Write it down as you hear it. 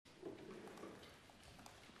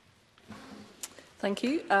Thank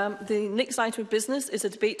you. The next item of business is a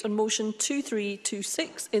debate on motion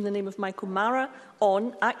 2326 in the name of Michael Mara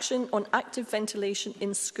on action on active ventilation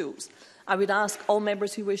in schools. I would ask all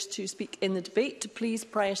members who wish to speak in the debate to please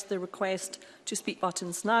press the request to speak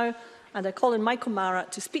buttons now, and I call on Michael Mara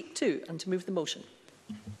to speak to and to move the motion.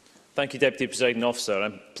 Thank you, Deputy Presiding Officer.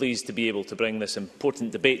 I'm pleased to be able to bring this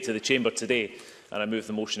important debate to the Chamber today, and I move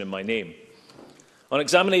the motion in my name. On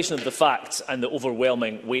examination of the facts and the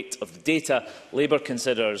overwhelming weight of the data, Labour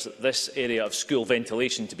considers this area of school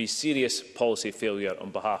ventilation to be serious policy failure on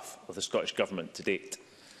behalf of the Scottish Government to date.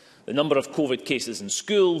 The number of COVID cases in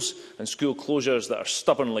schools and school closures that are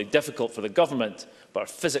stubbornly difficult for the Government but are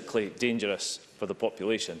physically dangerous for the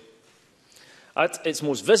population. At its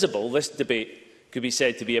most visible, this debate could be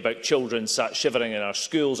said to be about children sat shivering in our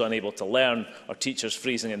schools, unable to learn, or teachers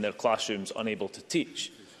freezing in their classrooms, unable to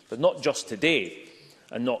teach. But not just today,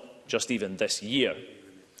 and not just even this year.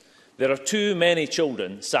 There are too many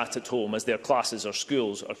children sat at home as their classes or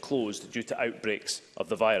schools are closed due to outbreaks of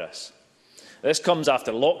the virus. This comes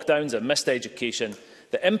after lockdowns and missed education,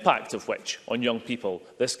 the impact of which on young people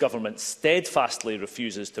this Government steadfastly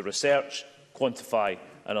refuses to research, quantify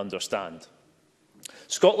and understand.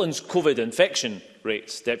 Scotland's COVID infection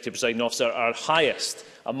rates, Deputy Presiding Officer, are highest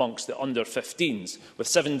amongst the under-15s, with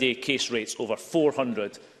 7-day case rates over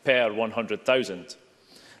 400 per 100,000.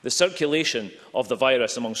 The circulation of the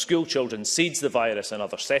virus among school children seeds the virus in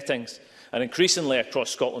other settings, and increasingly across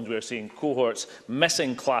Scotland we are seeing cohorts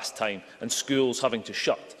missing class time and schools having to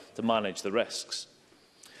shut to manage the risks.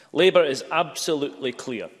 Labour is absolutely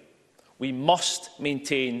clear. We must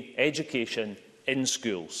maintain education in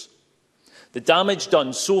schools. The damage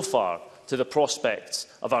done so far to the prospects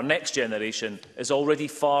of our next generation is already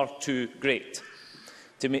far too great.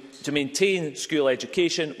 To maintain school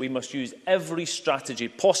education, we must use every strategy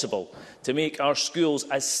possible to make our schools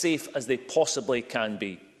as safe as they possibly can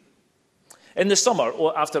be. In the summer,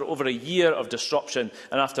 after over a year of disruption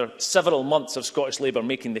and after several months of Scottish Labour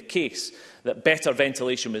making the case that better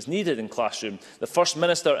ventilation was needed in classrooms, the First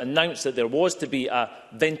Minister announced that there was to be a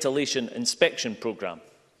ventilation inspection programme,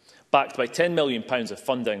 backed by £10 million of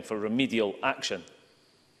funding for remedial action.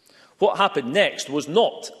 What happened next was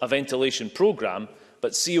not a ventilation programme,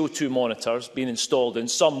 but CO2 monitors being installed in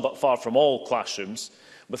some but far from all classrooms,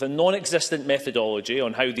 with a non-existent methodology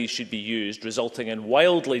on how these should be used, resulting in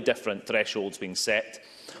wildly different thresholds being set,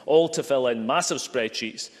 all to fill in massive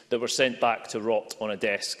spreadsheets that were sent back to rot on a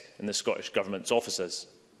desk in the Scottish Government's offices.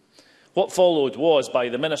 What followed was, by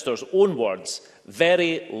the Minister's own words,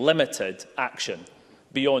 very limited action,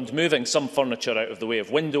 beyond moving some furniture out of the way of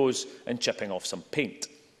windows and chipping off some paint.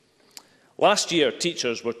 Last year,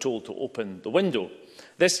 teachers were told to open the window.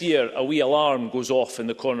 This year, a wee alarm goes off in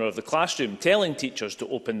the corner of the classroom, telling teachers to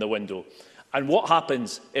open the window. And what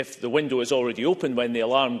happens if the window is already open when the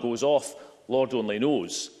alarm goes off, Lord only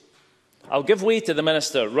knows. I'll give way to the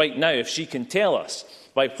Minister right now if she can tell us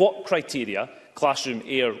by what criteria classroom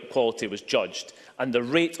air quality was judged and the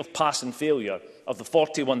rate of pass and failure of the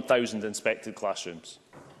 41,000 inspected classrooms.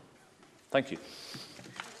 Thank you.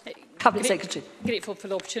 Cabinet Secretary. Grateful for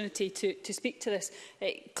the opportunity to speak to this.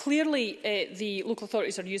 Clearly, the local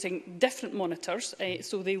authorities are using different monitors,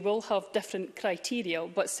 so they will have different criteria,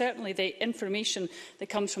 but certainly the information that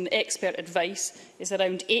comes from the expert advice is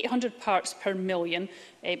around 800 parts per million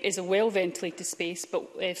is a well-ventilated space,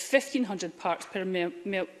 but 1,500 parts per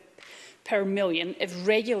million, if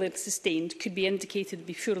regularly sustained, could be indicated to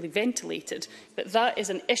be fully ventilated. But that is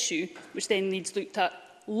an issue which then needs looked at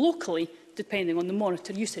locally, depending on the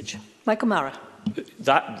monitor usage. Michael Mara.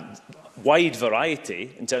 That wide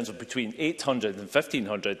variety in terms of between 800 and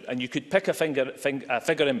 1,500, and you could pick a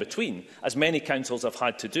figure in between, as many councils have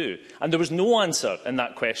had to do. And there was no answer in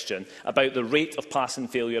that question about the rate of pass and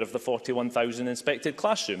failure of the 41,000 inspected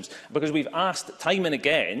classrooms, because we've asked time and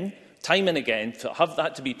again to have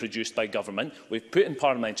that to be produced by government. We've put in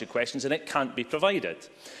parliamentary questions and it can't be provided.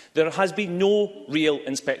 There has been no real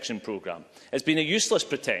inspection programme. It's been a useless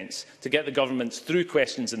pretence to get the government through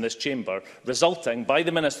questions in this chamber, resulting, by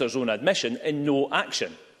the Minister's own admission, in no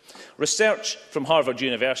action. Research from Harvard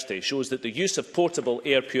University shows that the use of portable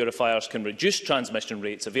air purifiers can reduce transmission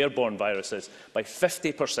rates of airborne viruses by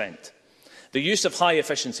 50%. The use of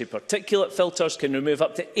high-efficiency particulate filters can remove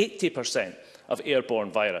up to 80% of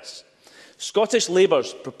airborne virus. Scottish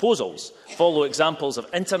Labour's proposals follow examples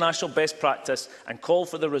of international best practice and call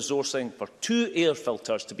for the resourcing for 2 air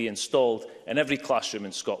filters to be installed in every classroom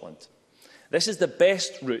in Scotland. This is the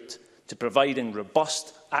best route to providing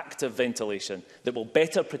robust, active ventilation that will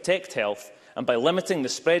better protect health and, by limiting the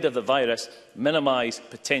spread of the virus, minimise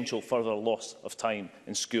potential further loss of time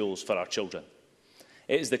in schools for our children.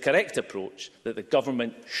 It is the correct approach that the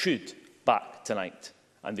Government should back tonight,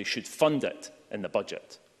 and they should fund it in the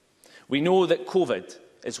budget. We know that COVID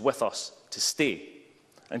is with us to stay,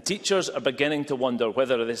 and teachers are beginning to wonder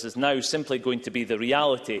whether this is now simply going to be the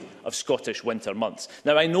reality of Scottish winter months.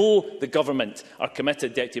 Now, I know the Government are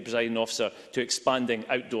committed, Deputy Presiding Officer, to expanding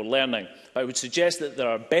outdoor learning, but I would suggest that there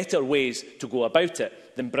are better ways to go about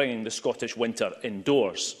it than bringing the Scottish winter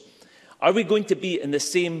indoors. Are we going to be in the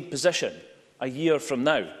same position a year from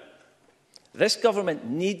now? This Government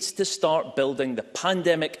needs to start building the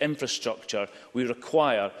pandemic infrastructure we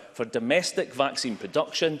require for domestic vaccine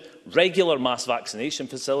production, regular mass vaccination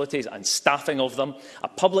facilities and staffing of them, a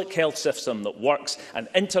public health system that works, an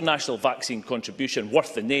international vaccine contribution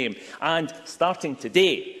worth the name, and, starting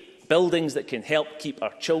today, buildings that can help keep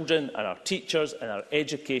our children and our teachers and our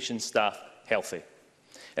education staff healthy.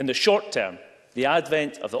 In the short term, the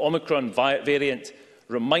advent of the Omicron variant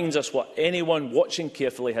reminds us what anyone watching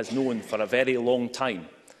carefully has known for a very long time.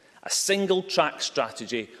 A single-track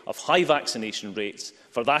strategy of high vaccination rates,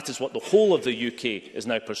 for that is what the whole of the UK is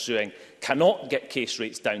now pursuing, cannot get case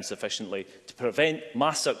rates down sufficiently to prevent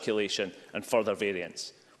mass circulation and further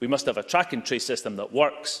variants. We must have a track and trace system that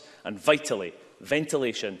works, and vitally,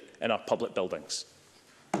 ventilation in our public buildings.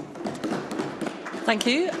 Thank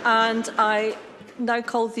you. And I now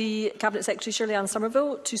call the Cabinet Secretary Shirley-Ann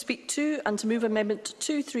Somerville to speak to and to move Amendment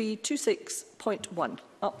 2326.1.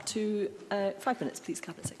 Up to 5 minutes, please,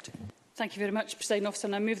 Cabinet Secretary. Thank you very much, Presiding Officer.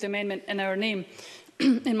 And I move the amendment in our name.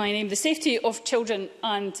 In my name, the safety of children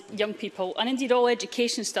and young people, and indeed all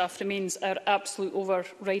education staff, remains our absolute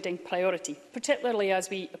overriding priority, particularly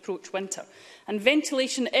as we approach winter. And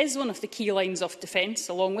ventilation is one of the key lines of defence,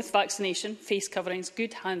 along with vaccination, face coverings,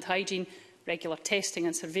 good hand hygiene, regular testing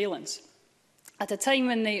and surveillance. At a time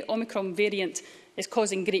when the Omicron variant is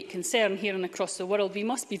causing great concern here and across the world, we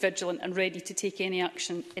must be vigilant and ready to take any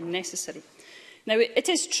action if necessary. Now, it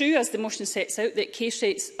is true, as the motion sets out, that case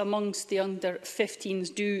rates amongst the under-15s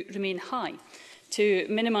do remain high. To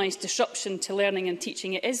minimise disruption to learning and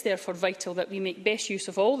teaching, it is therefore vital that we make best use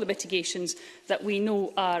of all the mitigations that we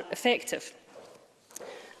know are effective.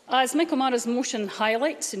 As Michael Mara's motion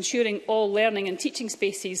highlights, ensuring all learning and teaching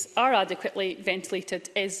spaces are adequately ventilated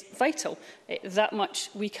is vital. That much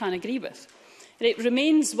we can agree with. It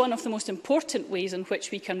remains one of the most important ways in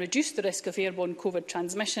which we can reduce the risk of airborne COVID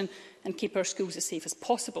transmission and keep our schools as safe as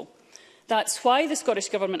possible. That's why the Scottish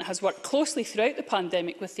Government has worked closely throughout the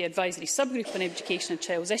pandemic with the Advisory Subgroup on Education and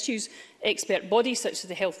Child's Issues, expert bodies such as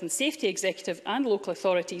the Health and Safety Executive and local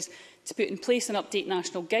authorities to put in place and update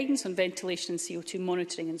national guidance on ventilation and CO2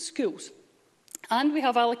 monitoring in schools. And we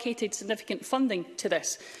have allocated significant funding to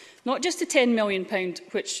this. Not just the £10 million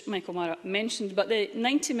which Michael Mara mentioned, but the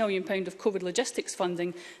 £90 million of COVID logistics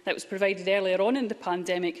funding that was provided earlier on in the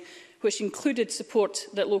pandemic, which included support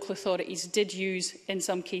that local authorities did use in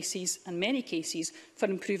some cases and many cases for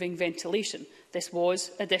improving ventilation. This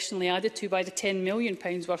was additionally added to by the £10 million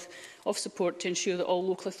worth of support to ensure that all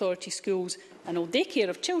local authority schools and all daycare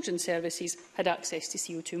of children's services had access to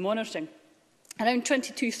CO2 monitoring. Around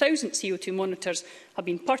 22,000 CO2 monitors have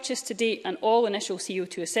been purchased to date, and all initial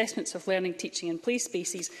CO2 assessments of learning, teaching and play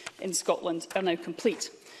spaces in Scotland are now complete.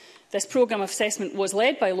 This programme of assessment was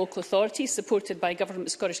led by local authorities, supported by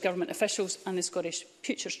Scottish Government officials and the Scottish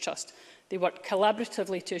Futures Trust. They worked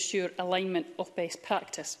collaboratively to assure alignment of best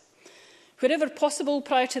practice. Wherever possible,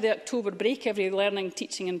 prior to the October break, every learning,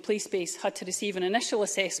 teaching and play space had to receive an initial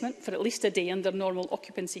assessment for at least a day under normal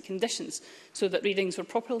occupancy conditions, so that readings were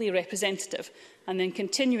properly representative, and then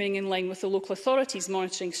continuing in line with the local authorities'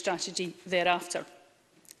 monitoring strategy thereafter.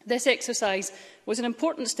 This exercise was an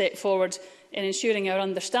important step forward in ensuring our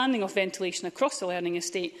understanding of ventilation across the learning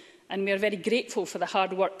estate, and we are very grateful for the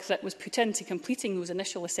hard work that was put into completing those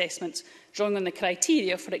initial assessments, drawing on the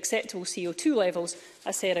criteria for acceptable CO2 levels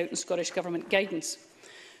as set out in Scottish Government guidance.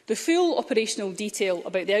 The full operational detail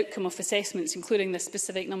about the outcome of assessments, including the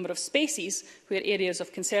specific number of spaces where areas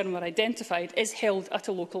of concern were identified, is held at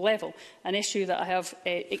a local level, an issue that I have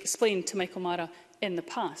explained to Michael Mara in the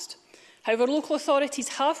past. However, local authorities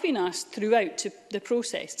have been asked throughout the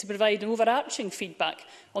process to provide an overarching feedback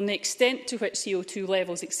on the extent to which CO2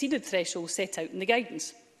 levels exceeded thresholds set out in the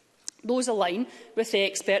guidance. Those align with the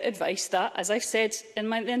expert advice that, as I've said in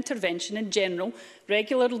my intervention, in general,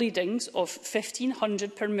 regular readings of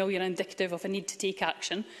 1,500 per million are indicative of a need to take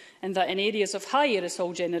action, and that in areas of high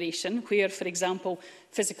aerosol generation, where, for example,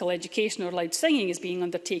 physical education or loud singing is being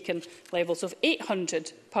undertaken, levels of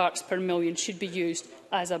 800 parts per million should be used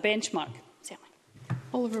as a benchmark.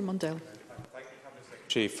 Oliver Mundell.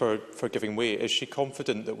 Thank you, Secretary, for giving way. Is she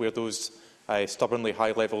confident that where those stubbornly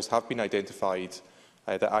high levels have been identified,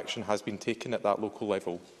 that action has been taken at that local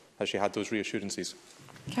level? Has she had those reassurances?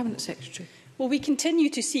 Cabinet Secretary. Well, we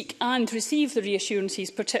continue to seek and receive the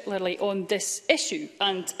reassurances, particularly on this issue.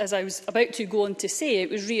 And as I was about to go on to say,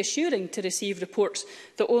 it was reassuring to receive reports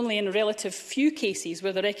that only in a relative few cases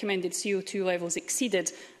were the recommended CO2 levels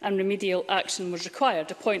exceeded and remedial action was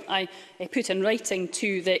required, a point I put in writing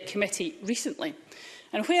to the committee recently.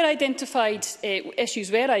 And where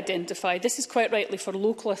issues were identified, this is quite rightly for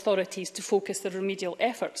local authorities to focus their remedial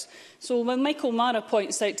efforts. So when Michael Mara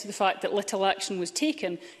points out to the fact that little action was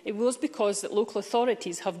taken, it was because that local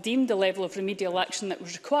authorities have deemed the level of remedial action that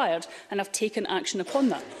was required and have taken action upon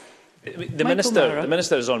that. The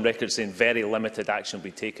Minister is on record saying very limited action will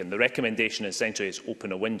be taken. The recommendation essentially is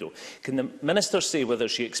open a window. Can the Minister say whether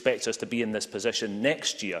she expects us to be in this position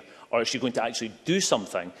next year, or is she going to actually do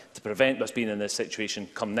something to prevent us being in this situation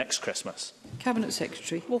come next Christmas? Cabinet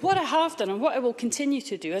Secretary. Well, what I have done and what I will continue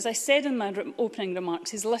to do, as I said in my opening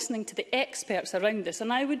remarks, is listening to the experts around this.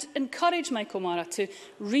 And I would encourage Michael Mara to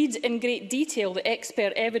read in great detail the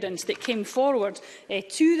expert evidence that came forward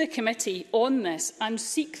to the committee on this and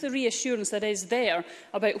seek the reassurance that is there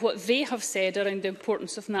about what they have said around the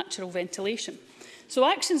importance of natural ventilation. So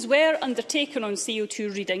actions were undertaken on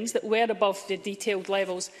CO2 readings that were above the detailed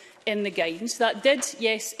levels in the guidance. That did,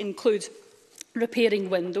 yes, include repairing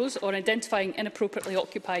windows or identifying inappropriately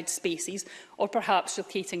occupied spaces or perhaps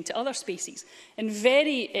relocating to other spaces. In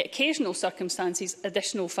very occasional circumstances,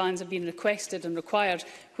 additional fans have been requested and required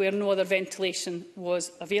where no other ventilation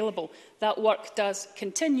was available. That work does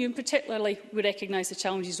continue, and particularly we recognise the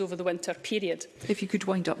challenges over the winter period. If you could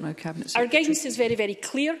wind up now, Cabinet Secretary. Our guidance is very, very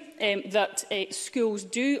clear that schools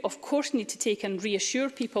do, of course, need to take and reassure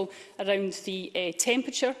people around the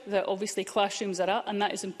temperature that obviously classrooms are at, and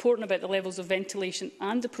that is important about the levels of ventilation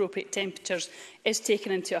and appropriate temperatures is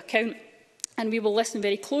taken into account. And we will listen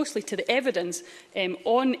very closely to the evidence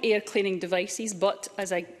on air cleaning devices, but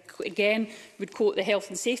as I again would quote the Health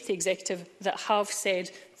and Safety Executive that have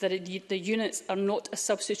said that the units are not a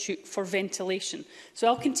substitute for ventilation. So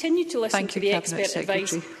I'll continue to listen to the expert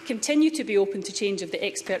advice, continue to be open to change if the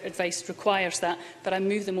expert advice requires that, but I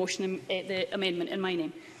move the motion, the amendment in my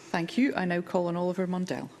name. Thank you. I now call on Oliver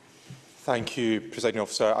Mundell. Thank you, Presiding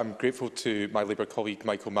Officer. I'm grateful to my Labour colleague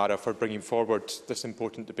Michael Mara for bringing forward this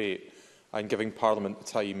important debate and giving Parliament the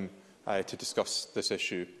time to discuss this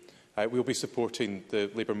issue. We will be supporting the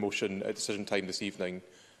Labour motion at decision time this evening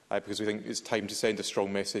because we think it's time to send a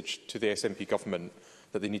strong message to the SNP government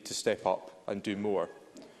that they need to step up and do more.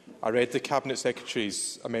 I read the Cabinet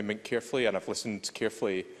Secretary's amendment carefully and I've listened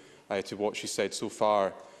carefully to what she said so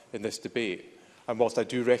far in this debate. And whilst I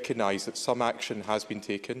do recognise that some action has been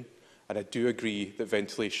taken, and I do agree that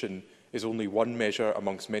ventilation is only one measure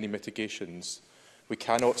amongst many mitigations, we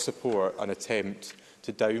cannot support an attempt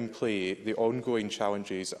to downplay the ongoing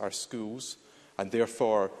challenges our schools and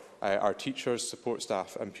therefore our teachers, support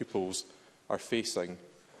staff and pupils are facing.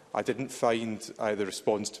 I didn't find the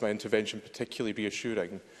response to my intervention particularly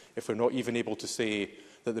reassuring if we're not even able to say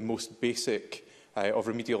that the most basic of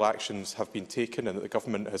remedial actions have been taken and that the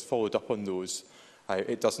government has followed up on those.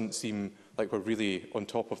 It doesn't seem like we're really on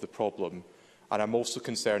top of the problem. And I'm also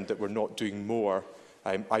concerned that we're not doing more.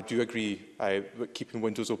 I do agree that keeping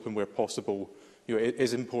windows open where possible it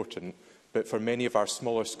is important, but for many of our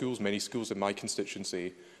smaller schools, many schools in my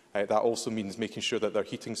constituency, that also means making sure that their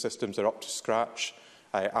heating systems are up to scratch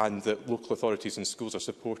and that local authorities and schools are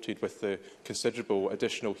supported with the considerable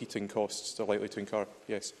additional heating costs they're likely to incur.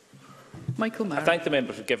 Yes. Michael Mara. I thank the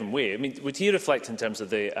member for giving way. I mean, would he reflect in terms of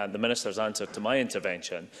the Minister's answer to my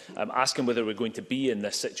intervention, asking whether we're going to be in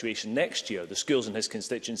this situation next year, the schools in his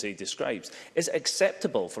constituency describes? Is it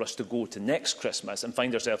acceptable for us to go to next Christmas and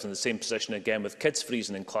find ourselves in the same position again with kids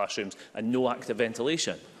freezing in classrooms and no active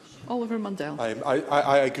ventilation? Oliver Mundell.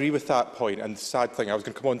 I agree with that point, and the sad thing, I was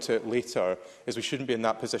going to come on to it later, is we shouldn't be in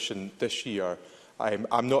that position this year.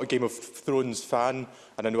 I'm not a Game of Thrones fan,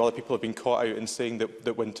 and I know other people have been caught out in saying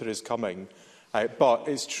that winter is coming. But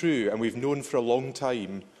it's true, and we've known for a long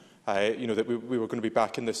time that we were going to be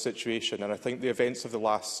back in this situation. And I think the events of the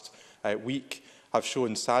last week have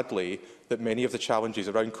shown, sadly, that many of the challenges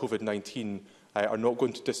around COVID-19 are not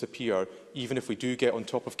going to disappear, even if we do get on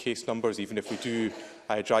top of case numbers, even if we do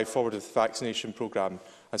drive forward with the vaccination programme.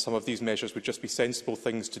 And some of these measures would just be sensible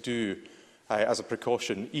things to do as a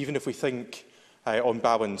precaution, even if we think on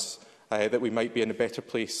balance that we might be in a better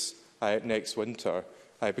place next winter,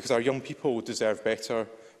 because our young people deserve better.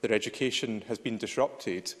 Their education has been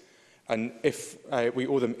disrupted, and if we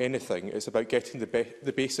owe them anything, it's about getting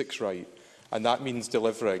the basics right, and that means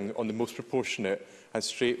delivering on the most proportionate and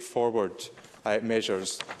straightforward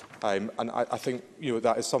measures. And I think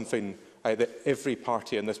that is something that every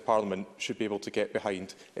party in this Parliament should be able to get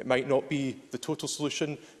behind. It might not be the total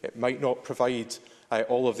solution, it might not provide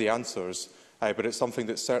all of the answers, but it's something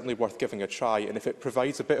that's certainly worth giving a try. And if it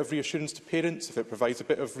provides a bit of reassurance to parents, if it provides a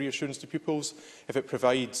bit of reassurance to pupils, if it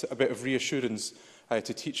provides a bit of reassurance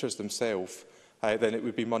to teachers themselves, then it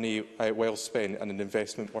would be money well spent and an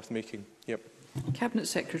investment worth making. Yep. Cabinet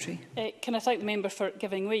Secretary. Can I thank the member for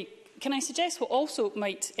giving way? Can I suggest what also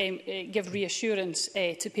might give reassurance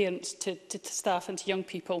to parents, to staff and to young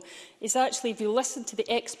people is actually if you listen to the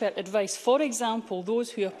expert advice, for example, those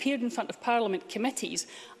who appeared in front of Parliament committees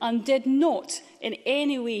and did not in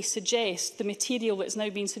any way suggest the material that is now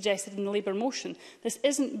being suggested in the Labour motion. This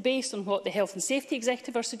isn't based on what the Health and Safety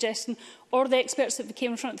Executive are suggesting or the experts that came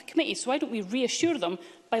in front of the committee. So why don't we reassure them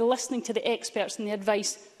by listening to the experts and the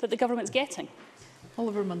advice that the government is getting?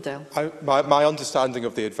 Oliver Mundell. My understanding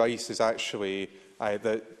of the advice is actually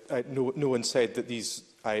that no one said that these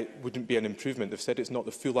wouldn't be an improvement. They've said it's not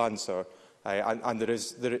the full answer, and there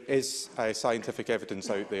is scientific evidence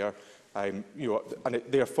out there, and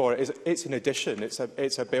therefore it's an addition.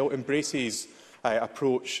 It's a belt and braces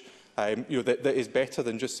approach. That is better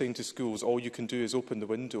than just saying to schools, all you can do is open the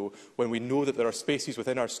window, when we know that there are spaces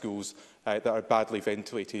within our schools that are badly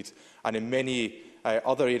ventilated. And in many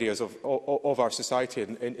other areas of our society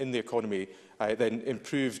and in the economy, then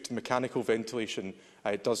improved mechanical ventilation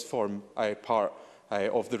does form part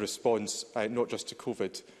of the response, not just to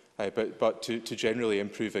COVID, but to generally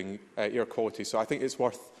improving air quality. So I think it's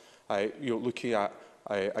worth looking at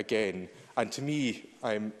again. And to me,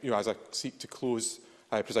 as I seek to close,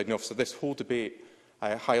 Presiding Officer, this whole debate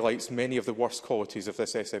highlights many of the worst qualities of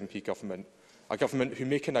this SNP government. A government who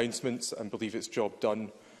make announcements and believe its job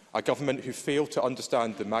done. A government who fail to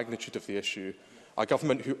understand the magnitude of the issue. A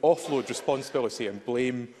government who offload responsibility and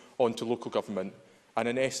blame onto local government. And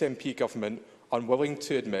an SNP government unwilling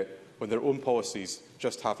to admit when their own policies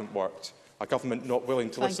just haven't worked. A government not willing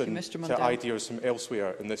to listen to ideas from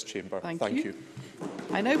elsewhere in this chamber. Thank you.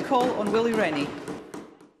 I now call on Willie Rennie.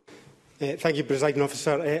 Thank you, Presiding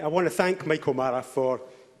Officer. I want to thank Michael Mara for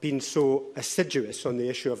being so assiduous on the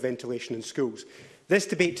issue of ventilation in schools. This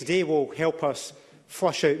debate today will help us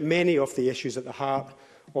flush out many of the issues at the heart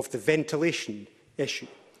of the ventilation issue.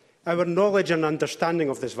 Our knowledge and understanding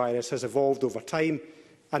of this virus has evolved over time,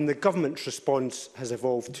 and the government's response has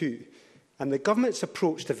evolved too. And the government's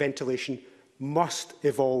approach to ventilation must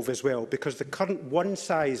evolve as well, because the current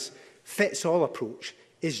one-size-fits-all approach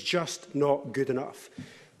is just not good enough.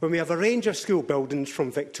 When we have a range of school buildings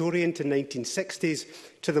from Victorian to 1960s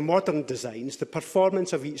to the modern designs, the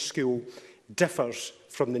performance of each school differs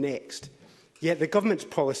from the next. Yet the government's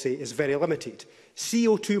policy is very limited.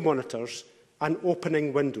 CO2 monitors and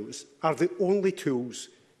opening windows are the only tools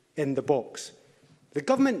in the box. The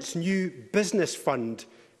government's new business fund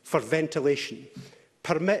for ventilation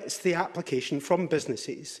permits the application from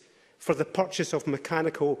businesses for the purchase of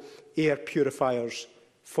mechanical air purifiers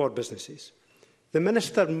for businesses. The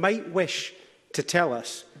Minister might wish to tell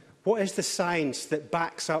us what is the science that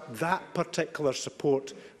backs up that particular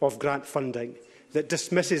support of grant funding, that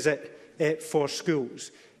dismisses it for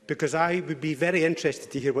schools, because I would be very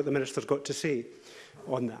interested to hear what the Minister's got to say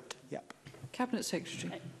on that. Yep. Cabinet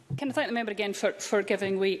Secretary. Can I thank the member again for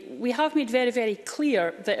giving way? We have made very, very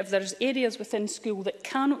clear that if there are areas within school that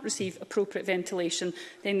cannot receive appropriate ventilation,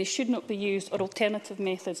 then they should not be used or alternative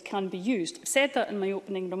methods can be used. I've said that in my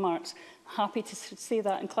opening remarks. Happy to say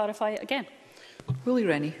that and clarify it again. Willie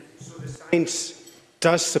Rennie. So the science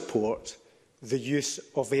does support the use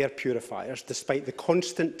of air purifiers, despite the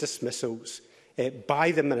constant dismissals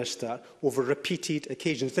by the Minister over repeated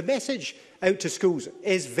occasions. The message out to schools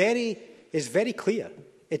is very clear.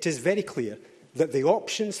 It is very clear that the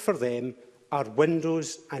options for them are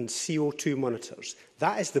windows and CO2 monitors.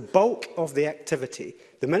 That is the bulk of the activity.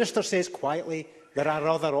 The Minister says quietly there are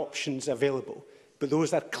other options available, but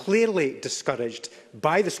those are clearly discouraged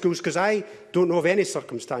by the schools, because I don't know of any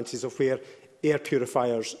circumstances of where air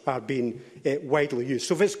purifiers are being widely used.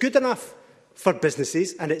 So if it's good enough for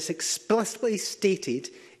businesses, and it's explicitly stated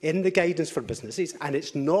in the guidance for businesses, and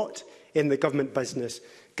it's not in the government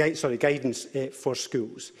guidance for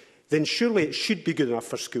schools, then surely it should be good enough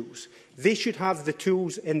for schools. They should have the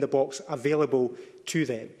tools in the box available to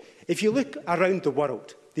them. If you look around the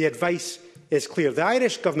world, the advice is clear. The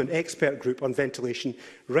Irish Government Expert Group on Ventilation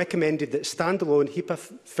recommended that standalone HEPA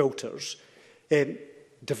filters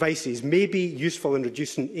devices may be useful in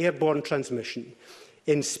reducing airborne transmission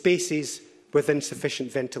in spaces with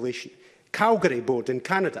insufficient ventilation. Calgary Board in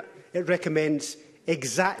Canada, it recommends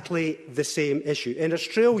exactly the same issue. In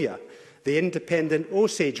Australia, the independent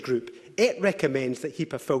Osage Group, it recommends that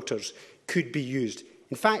HEPA filters could be used.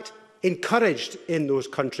 In fact, encouraged in those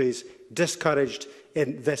countries, discouraged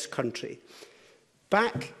in this country.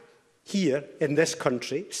 Back here in this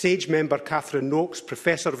country, SAGE member Catherine Noakes,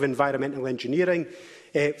 Professor of Environmental Engineering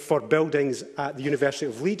for Buildings at the University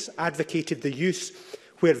of Leeds, advocated the use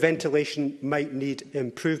where ventilation might need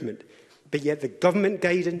improvement. But yet the government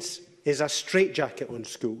guidance is a straitjacket on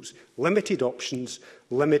schools, limited options,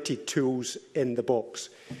 limited tools in the box.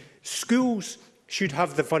 Schools should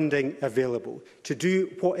have the funding available to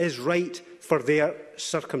do what is right for their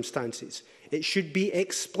circumstances. It should be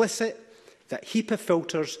explicit that HEPA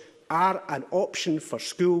filters are an option for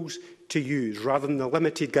schools to use, rather than the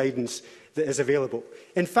limited guidance that is available.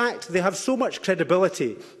 In fact, they have so much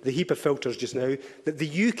credibility, the HEPA filters just now, that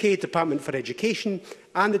the UK Department for Education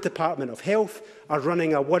and the Department of Health are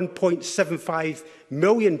running a £1.75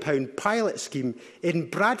 million pilot scheme in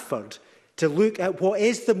Bradford to look at what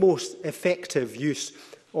is the most effective use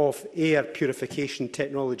of air purification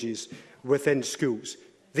technologies within schools.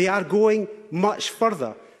 They are going much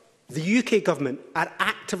further. The UK government are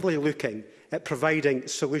actively looking at providing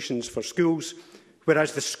solutions for schools,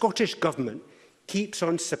 whereas the Scottish Government keeps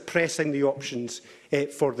on suppressing the options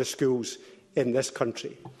for the schools in this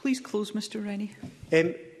country. Please close, Mr Rennie.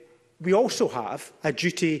 We also have a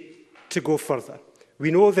duty to go further.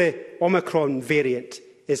 We know the Omicron variant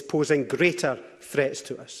is posing greater threats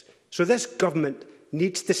to us. So this government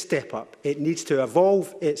needs to step up. It needs to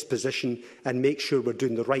evolve its position and make sure we're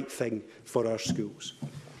doing the right thing for our schools.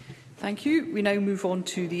 Thank you. We now move on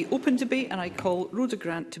to the open debate, and I call Rhoda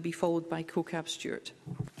Grant to be followed by CoCab Stewart.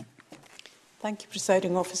 Thank you,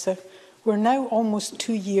 Presiding Officer. We're now almost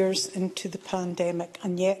 2 years into the pandemic,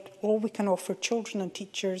 and yet all we can offer children and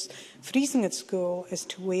teachers freezing at school is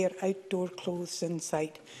to wear outdoor clothes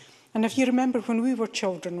inside. And if you remember, when we were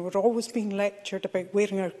children, we were always being lectured about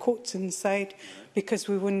wearing our coats inside because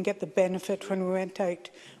we wouldn't get the benefit when we went out.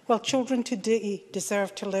 Well, children today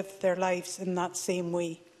deserve to live their lives in that same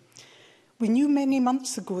way. We knew many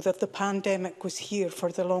months ago that the pandemic was here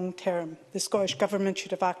for the long term. The Scottish Government should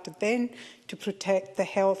have acted then to protect the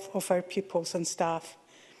health of our pupils and staff.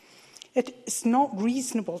 It is not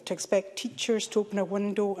reasonable to expect teachers to open a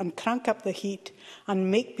window and crank up the heat and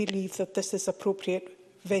make believe that this is appropriate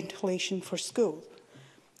ventilation for school.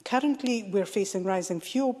 Currently, we're facing rising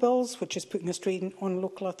fuel bills, which is putting a strain on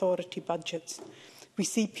local authority budgets. We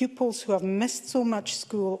see pupils who have missed so much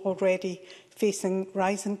school already facing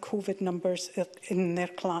rising COVID numbers in their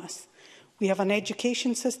class. We have an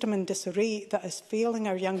education system in disarray that is failing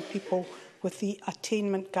our young people, with the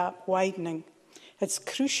attainment gap widening. It's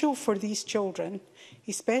crucial for these children,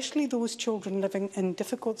 especially those children living in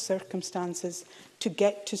difficult circumstances, to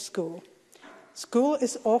get to school. School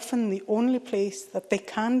is often the only place that they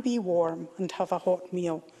can be warm and have a hot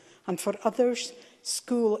meal, and for others,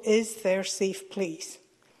 school is their safe place.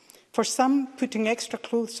 For some, putting extra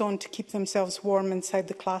clothes on to keep themselves warm inside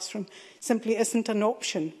the classroom simply isn't an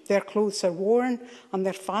option. Their clothes are worn and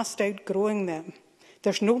they're fast outgrowing them.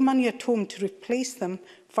 There's no money at home to replace them,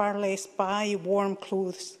 far less buy warm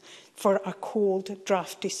clothes for a cold,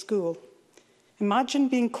 drafty school. Imagine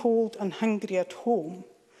being cold and hungry at home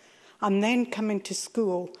and then coming to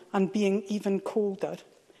school and being even colder.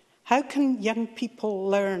 How can young people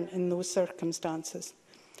learn in those circumstances?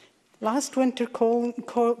 Last winter,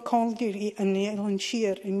 Colliery and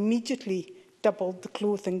Nailnshear immediately doubled the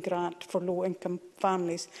clothing grant for low-income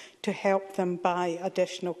families to help them buy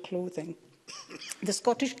additional clothing. The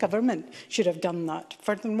Scottish Government should have done that.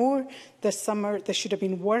 Furthermore, this summer they should have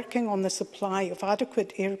been working on the supply of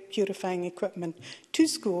adequate air purifying equipment to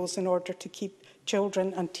schools in order to keep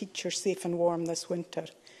children and teachers safe and warm this winter.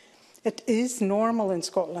 It is normal in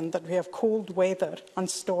Scotland that we have cold weather and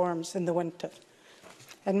storms in the winter.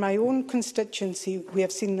 In my own constituency, we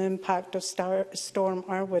have seen the impact of Storm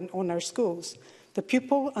Arwen on our schools. The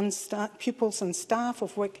pupils and staff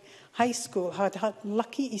of Wick High School had had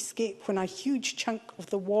lucky escape when a huge chunk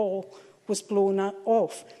of the wall was blown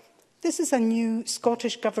off. This is a new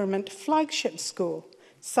Scottish Government flagship school.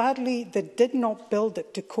 Sadly, they did not build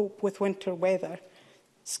it to cope with winter weather.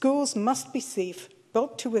 Schools must be safe,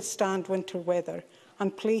 built to withstand winter weather,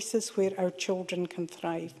 and places where our children can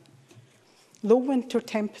thrive. Low winter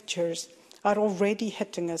temperatures are already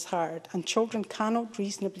hitting us hard, and children cannot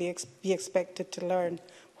reasonably be expected to learn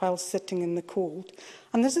while sitting in the cold.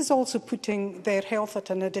 And this is also putting their health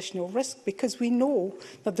at an additional risk, because we know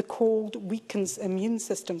that the cold weakens immune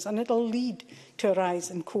systems and it'll lead to a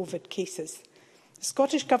rise in COVID cases. The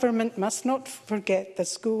Scottish Government must not forget that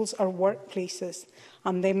schools are workplaces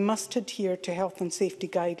and they must adhere to health and safety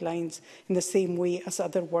guidelines in the same way as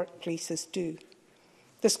other workplaces do.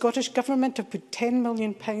 The Scottish Government have put £10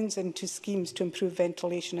 million into schemes to improve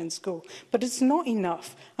ventilation in school, but it's not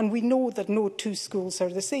enough, and we know that no two schools are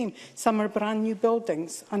the same. Some are brand new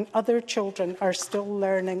buildings, and other children are still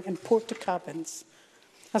learning in porta-cabins.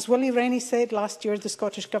 As Willie Rennie said last year, the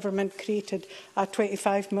Scottish Government created a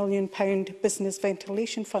 £25 million business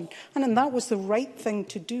ventilation fund, and that was the right thing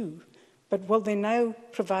to do. But will they now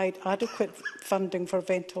provide adequate funding for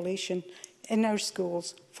ventilation in our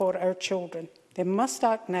schools for our children? They must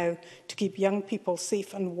act now to keep young people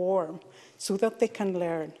safe and warm so that they can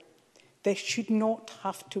learn. They should not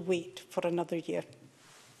have to wait for another year.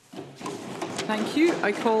 Thank you.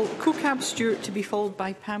 I call CoCab Stewart to be followed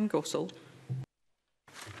by Pam Gossel.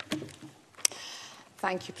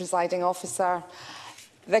 Thank you, Presiding Officer.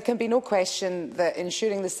 There can be no question that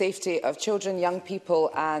ensuring the safety of children, young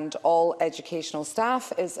people and all educational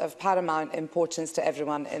staff is of paramount importance to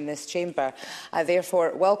everyone in this chamber. I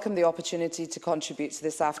therefore welcome the opportunity to contribute to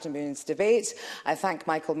this afternoon's debate. I thank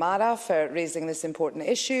Michael Mara for raising this important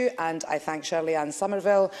issue, and I thank Shirley-Ann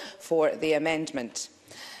Somerville for the amendment.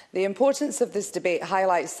 The importance of this debate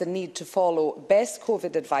highlights the need to follow best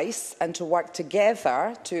COVID advice and to work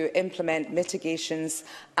together to implement mitigations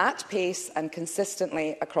at pace and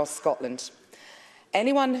consistently across Scotland.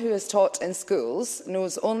 Anyone who has taught in schools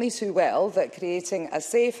knows only too well that creating a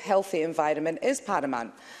safe, healthy environment is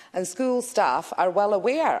paramount, and school staff are well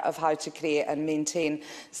aware of how to create and maintain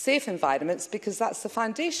safe environments because that's the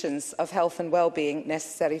foundations of health and well-being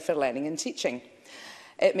necessary for learning and teaching.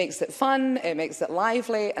 It makes it fun, it makes it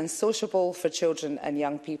lively and sociable for children and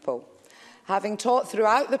young people. Having taught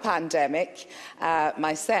throughout the pandemic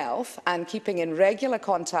myself and keeping in regular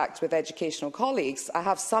contact with educational colleagues, I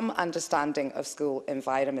have some understanding of school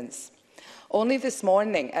environments. Only this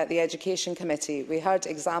morning at the Education Committee, we heard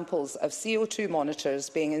examples of CO2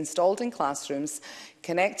 monitors being installed in classrooms,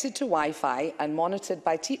 connected to Wi-Fi and monitored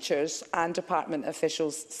by teachers and department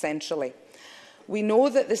officials centrally. We know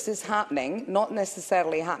that this is happening, not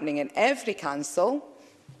necessarily happening in every council.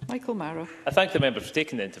 Michael Mara. I thank the member for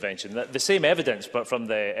taking the intervention. The same evidence but from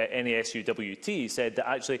the NASUWT said that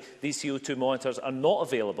actually these CO2 monitors are not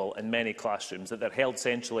available in many classrooms, that they're held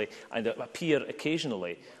centrally and appear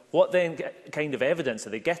occasionally. What then kind of evidence are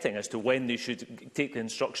they getting as to when they should take the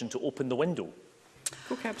instruction to open the window?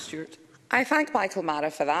 CoCab Stewart. I thank Michael Mara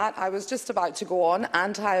for that. I was just about to go on,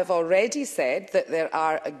 and I have already said that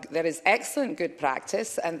there is excellent good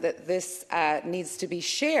practice and that this needs to be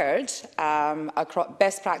shared,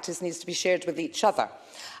 best practice needs to be shared with each other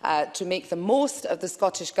to make the most of the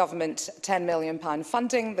Scottish Government £10 million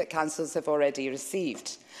funding that councils have already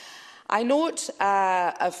received. I note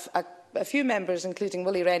a few members, including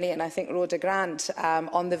Willie Rennie and I think Rhoda Grant,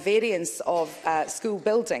 on the variance of school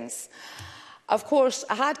buildings. Of course,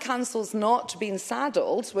 had councils not been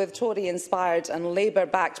saddled with Tory-inspired and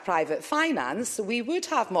Labour-backed private finance, we would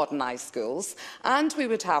have modernised schools and we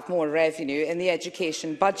would have more revenue in the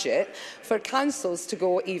education budget for councils to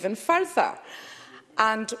go even further.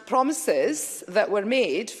 And promises that were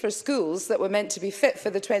made for schools that were meant to be fit for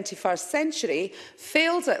the 21st century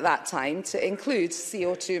failed at that time to include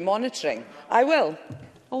CO2 monitoring. I will.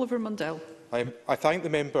 Oliver Mundell. I thank the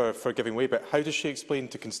member for giving way, but how does she explain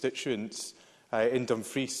to constituents in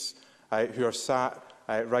Dumfries who are sat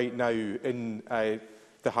right now in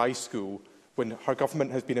the high school when her government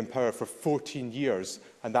has been in power for 14 years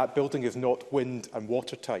and that building is not wind and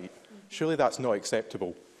watertight? Surely that's not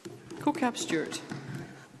acceptable. CoCab Stewart.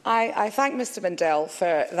 I thank Mr Mundell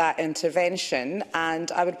for that intervention,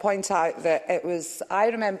 and I would point out that I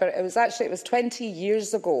remember it was 20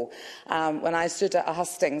 years ago when I stood at a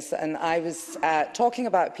hustings and I was talking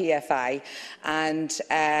about PFI, and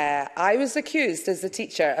I was accused as a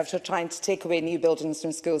teacher of trying to take away new buildings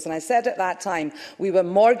from schools, and I said at that time we were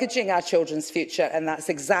mortgaging our children's future, and that's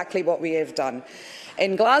exactly what we have done.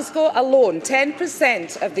 In Glasgow alone,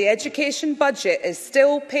 10% of the education budget is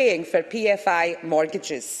still paying for PFI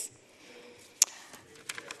mortgages.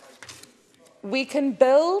 We can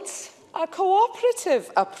build a cooperative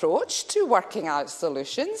approach to working out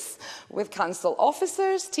solutions, with council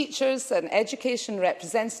officers, teachers and education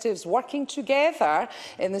representatives working together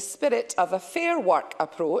in the spirit of a fair work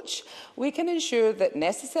approach. We can ensure that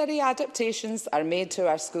necessary adaptations are made to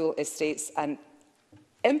our school estates and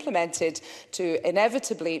implemented to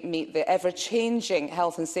inevitably meet the ever-changing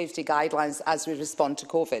health and safety guidelines as we respond to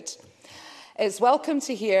COVID. It's welcome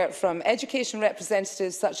to hear from education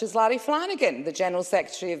representatives such as Larry Flanagan, the General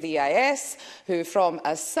Secretary of the EIS, who from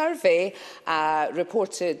a survey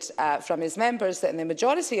reported from his members that in the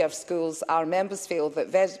majority of schools our members feel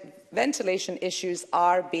that ventilation issues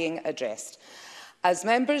are being addressed. As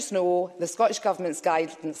members know, the Scottish Government's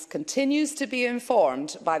guidance continues to be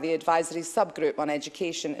informed by the Advisory Subgroup on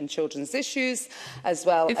Education and Children's Issues, as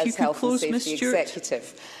well as Health and Safety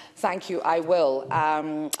Executive. Thank you, I will.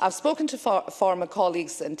 I've spoken to former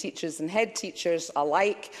colleagues and teachers and head teachers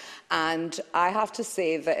alike, and I have to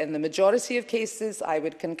say that in the majority of cases I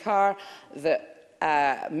would concur that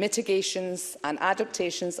mitigations and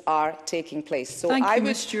adaptations are taking place. So I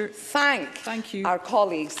would thank our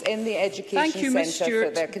colleagues in the Education Centre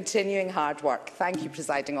for their continuing hard work. Thank you,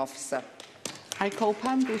 Presiding Officer. I call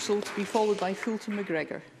Pam Brosel to be followed by Fulton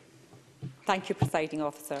McGregor. Thank you, Presiding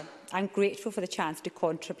Officer. I'm grateful for the chance to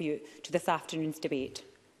contribute to this afternoon's debate.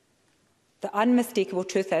 The unmistakable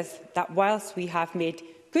truth is that whilst we have made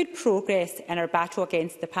good progress in our battle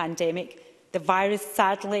against the pandemic, the virus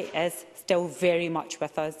sadly is still very much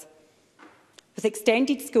with us. With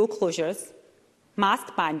extended school closures,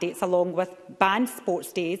 mask mandates along with banned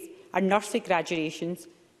sports days and nursery graduations,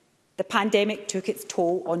 the pandemic took its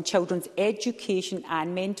toll on children's education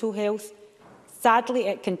and mental health. Sadly,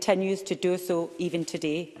 it continues to do so even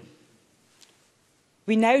today.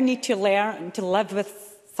 We now need to learn to live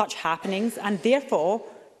with such happenings, and therefore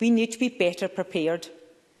we need to be better prepared.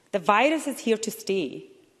 The virus is here to stay,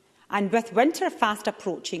 and with winter fast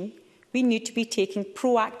approaching, we need to be taking a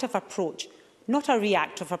proactive approach, not a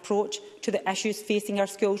reactive approach, to the issues facing our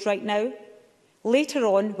schools right now. Later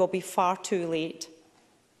on will be far too late.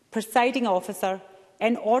 Presiding Officer,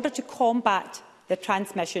 in order to combat the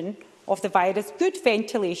transmission of the virus, good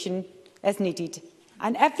ventilation is needed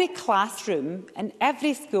in every classroom in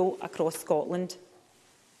every school across Scotland.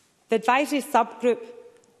 The Advisory Subgroup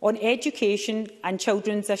on Education and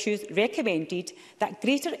Children's Issues recommended that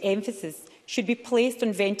greater emphasis should be placed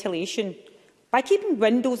on ventilation by keeping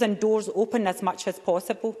windows and doors open as much as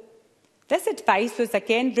possible. This advice was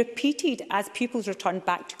again repeated as pupils returned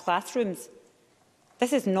back to classrooms.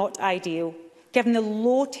 This is not ideal, given the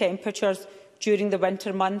low temperatures during the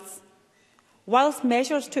winter months. Whilst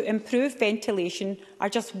measures to improve ventilation are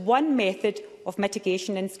just one method of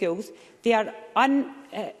mitigation in schools, they are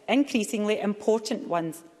increasingly important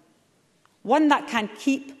ones, one that can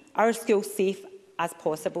keep our schools safe as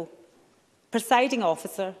possible. Presiding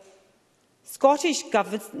Officer, Scottish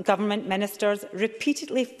Government ministers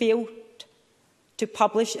repeatedly failed to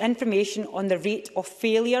publish information on the rate of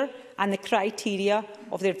failure and the criteria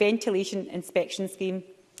of their ventilation inspection scheme.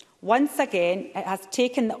 Once again, it has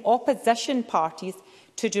taken the opposition parties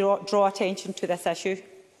to draw attention to this issue.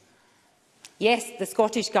 Yes, the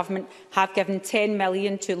Scottish Government have given £10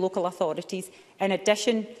 million to local authorities, in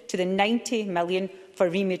addition to the £90 million for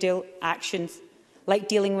remedial actions, like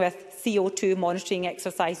dealing with CO2 monitoring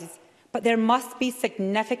exercises. But there must be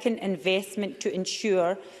significant investment to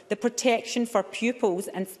ensure the protection for pupils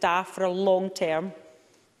and staff for a long term.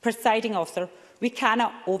 Presiding Officer, we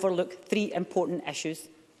cannot overlook three important issues.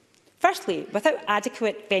 Firstly, without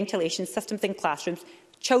adequate ventilation systems in classrooms,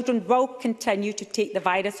 children will continue to take the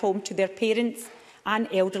virus home to their parents and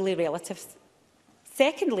elderly relatives.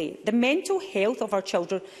 Secondly, the mental health of our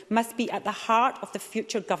children must be at the heart of the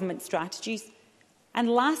future government strategies. And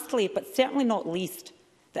lastly, but certainly not least,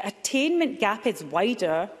 the attainment gap is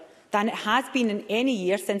wider than it has been in any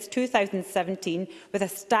year since 2017, with a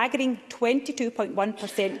staggering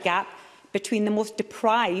 22.1% gap between the most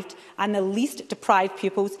deprived and the least deprived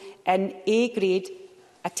pupils in A-grade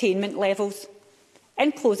attainment levels.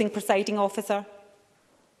 In closing, Presiding Officer,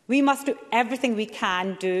 we must do everything we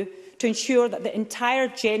can do to ensure that the entire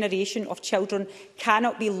generation of children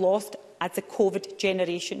cannot be lost as the COVID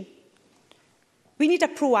generation. We need a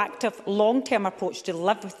proactive, long-term approach to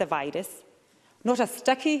live with the virus, not a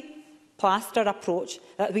sticky plaster approach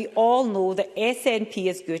that we all know the SNP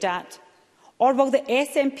is good at. Or will the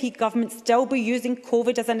SNP government still be using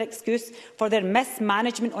COVID as an excuse for their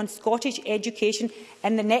mismanagement on Scottish education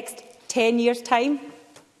in the next 10 years' time?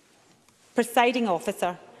 Presiding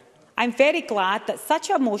Officer, I'm very glad that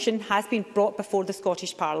such a motion has been brought before the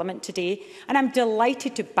Scottish Parliament today, and I'm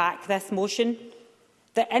delighted to back this motion.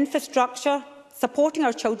 The infrastructure supporting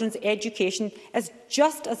our children's education is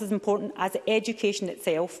just as important as education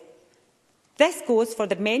itself. This goes for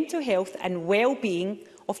the mental health and well-being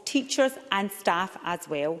of teachers and staff as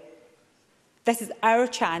well. This is our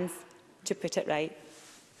chance to put it right.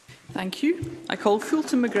 Thank you. I call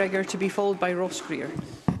Fulton McGregor to be followed by Ross Greer.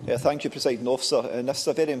 Thank you, Presiding Officer. This is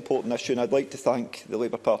a very important issue, and I'd like to thank the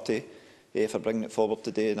Labour Party for bringing it forward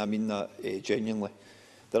today, and I mean that genuinely.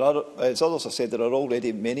 There are, as others have said, there are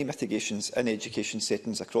already many mitigations in education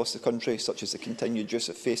settings across the country, such as the continued use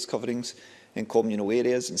of face coverings in communal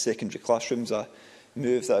areas and secondary classrooms, a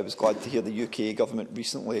move that I was glad to hear the UK Government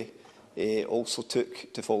recently also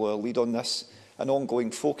took to follow a lead on this. an ongoing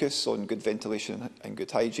focus on good ventilation and good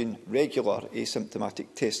hygiene, regular asymptomatic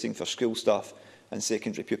testing for school staff and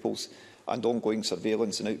secondary pupils, and ongoing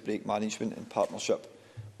surveillance and outbreak management in partnership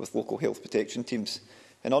with local health protection teams.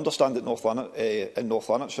 And I understand that in North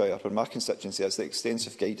Lanarkshire, where my constituency is, the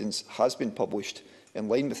extensive guidance has been published in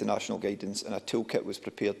line with the national guidance, and a toolkit was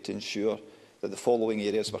prepared to ensure that the following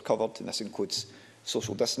areas were covered, and this includes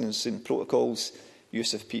social distancing protocols,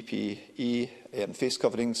 use of PPE and face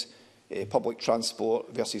coverings, public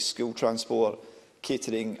transport versus school transport,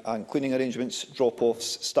 catering and cleaning arrangements,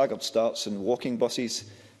 drop-offs, staggered starts and walking buses,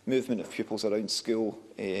 movement of pupils around school,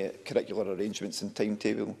 curricular arrangements and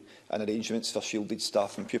timetable, and arrangements for shielded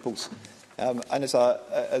staff and pupils. And as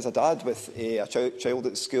a dad with a child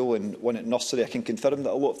at school and one at nursery, I can confirm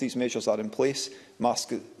that a lot of these measures are in place.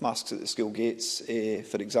 Masks at the school gates,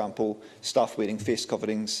 for example, staff wearing face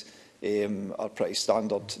coverings are pretty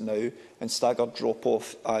standard now, and staggered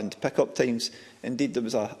drop-off and pick-up times. Indeed, there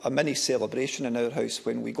was a mini celebration in our house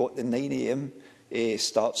when we got the 9 AM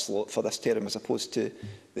start slot for this term, as opposed to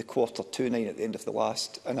the 9:15 at the end of the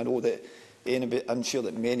last. And I know that I'm sure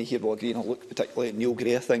that many here will agree, and I'll look particularly at Neil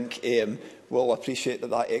Gray, I think, will appreciate that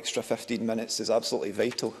that extra 15 minutes is absolutely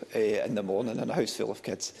vital in the morning in a house full of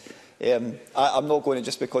kids. I'm not going to,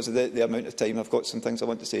 just because of the amount of time, I've got some things I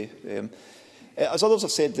want to say. As others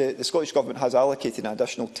have said, the Scottish Government has allocated an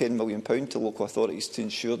additional £10 million to local authorities to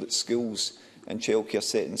ensure that schools and childcare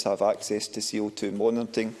settings have access to CO2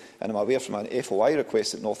 monitoring. And I'm aware from an FOI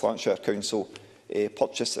request that North Lanarkshire Council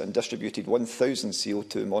purchased and distributed 1,000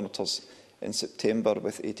 CO2 monitors in September,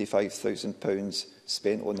 with £85,000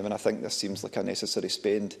 spent on them, and I think this seems like a necessary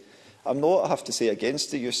spend. I'm not, I have to say, against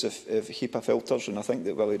the use of HEPA filters, and I think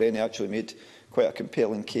that Willie Rennie actually made quite a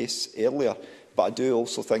compelling case earlier, but I do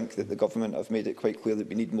also think that the Government have made it quite clear that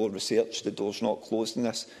we need more research. The door's not closed in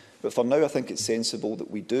this. But for now, I think it's sensible that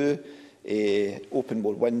we do open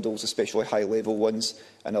more windows, especially high-level ones,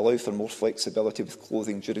 and allow for more flexibility with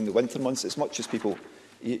clothing during the winter months. As much as people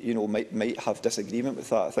might have disagreement with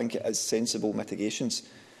that, I think it is sensible mitigations.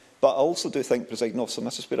 But I also do think, Presiding Officer, and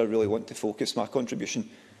this is where I really want to focus my contribution,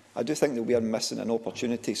 I do think that we are missing an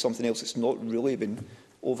opportunity, something else that's not really been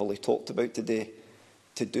overly talked about today,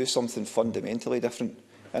 to do something fundamentally different.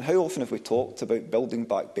 And how often have we talked about building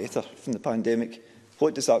back better from the pandemic?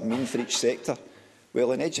 What does that mean for each sector?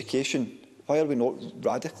 Well, in education, why are we not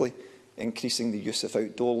radically increasing the use of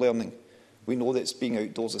outdoor learning? We know that being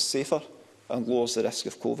outdoors is safer and lowers the risk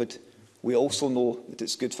of COVID. We also know that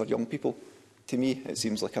it's good for young people. To me, it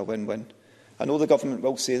seems like a win-win. I know the Government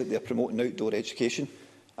will say that they are promoting outdoor education,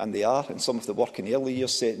 and they are, and some of the work in early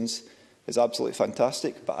years settings is absolutely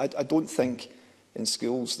fantastic, but I don't think in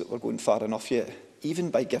schools that we're going far enough yet. Even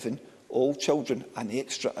by giving all children an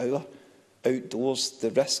extra hour outdoors,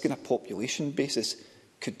 the risk on a population basis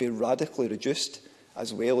could be radically reduced,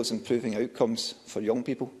 as well as improving outcomes for young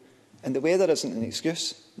people. And the weather isn't an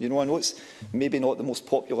excuse. I know it's maybe not the most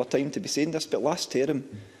popular time to be saying this, but last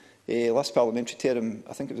parliamentary term,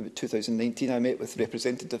 I think it was about 2019, I met with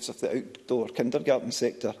representatives of the outdoor kindergarten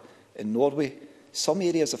sector in Norway. Some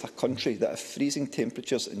areas of a country that have freezing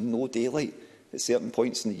temperatures and no daylight at certain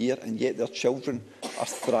points in the year, and yet their children are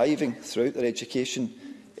thriving throughout their education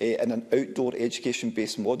in an outdoor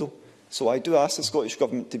education-based model. So I do ask the Scottish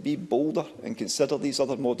Government to be bolder and consider these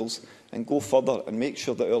other models and go further and make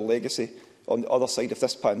sure that our legacy on the other side of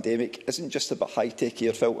this pandemic isn't just about high-tech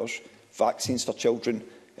air filters, vaccines for children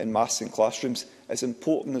and masks in classrooms, as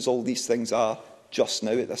important as all these things are just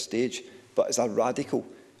now at this stage, but as a radical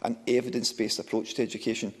and evidence-based approach to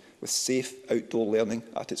education with safe outdoor learning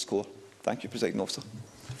at its core. Thank you, Presiding Officer.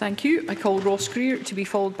 Thank you. I call Ross Greer to be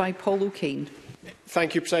followed by Paul O'Kane.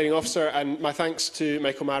 Thank you, Presiding Officer, and my thanks to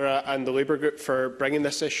Michael Mara and the Labour Group for bringing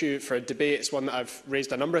this issue for a debate. It's one that I've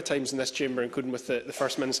raised a number of times in this chamber, including with the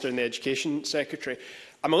First Minister and the Education Secretary.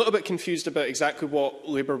 I'm a little bit confused about exactly what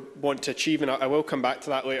Labour want to achieve, and I will come back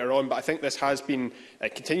to that later on, but I think this has been,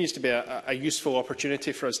 continues to be a useful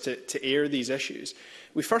opportunity for us to air these issues.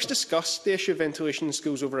 We first discussed the issue of ventilation in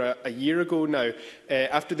schools over a year ago now,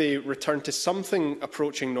 after they returned to something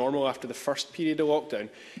approaching normal after the first period of lockdown.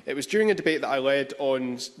 It was during a debate that I led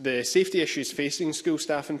on the safety issues facing school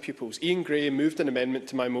staff and pupils. Ian Gray moved an amendment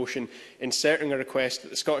to my motion inserting a request that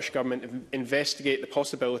the Scottish Government investigate the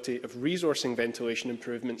possibility of resourcing ventilation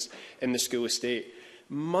improvements in the school estate.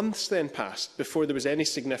 Months then passed before there was any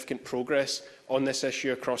significant progress on this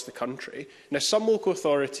issue across the country. Now, some local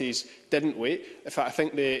authorities didn't wait. In fact, I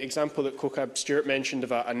think the example that COCAB Stewart mentioned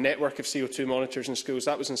of a network of CO2 monitors in schools,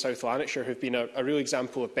 that was in South Lanarkshire, who have been a real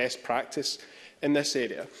example of best practice in this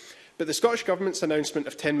area. But the Scottish Government's announcement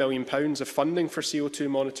of £10 million of funding for CO2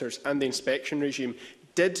 monitors and the inspection regime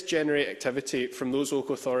did generate activity from those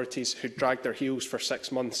local authorities who dragged their heels for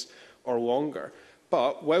 6 months or longer.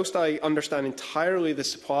 But whilst I understand entirely the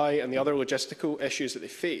supply and the other logistical issues that they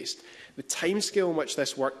faced, the timescale in which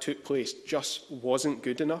this work took place just wasn't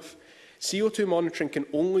good enough. CO2 monitoring can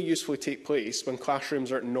only usefully take place when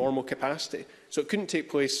classrooms are at normal capacity, so it couldn't take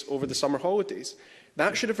place over the summer holidays.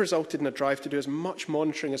 That should have resulted in a drive to do as much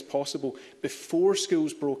monitoring as possible before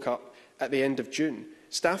schools broke up at the end of June.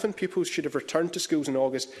 Staff and pupils should have returned to schools in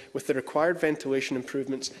August with the required ventilation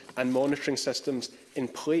improvements and monitoring systems in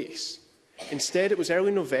place. Instead, it was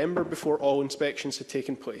early November before all inspections had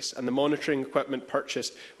taken place and the monitoring equipment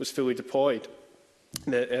purchased was fully deployed.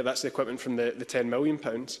 That's the equipment from the £10 million.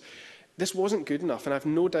 This wasn't good enough, and I have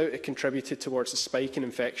no doubt it contributed towards the spike in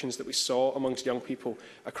infections that we saw amongst young people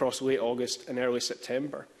across late August and early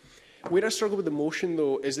September. Where I struggle with the motion,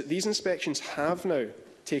 though, is that these inspections have now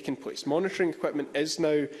taken place. Monitoring equipment is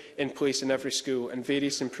now in place in every school, and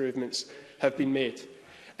various improvements have been made.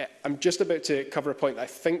 I'm just about to cover a point that I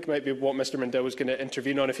think might be what Mr Mundell was going to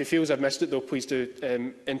intervene on. If he feels I've missed it, though, please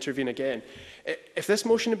do intervene again. If this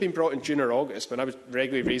motion had been brought in June or August, when I was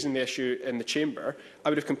regularly raising the issue in the Chamber, I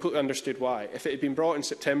would have completely understood why. If it had been brought in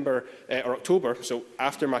September or October, so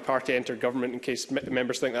after my party entered government, in case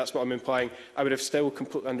members think that's what I'm implying, I would have still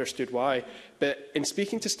completely understood why. But in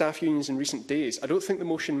speaking to staff unions in recent days, I don't think the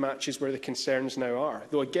motion matches where the concerns now are.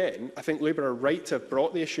 Though again, I think Labour are right to have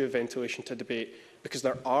brought the issue of ventilation to debate, because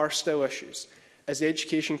there are still issues. As the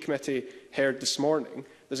Education Committee heard this morning,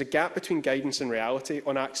 there's a gap between guidance and reality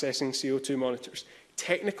on accessing CO2 monitors.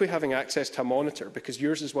 Technically having access to a monitor, because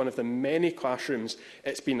yours is one of the many classrooms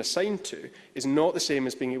it's been assigned to, is not the same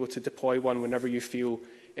as being able to deploy one whenever you feel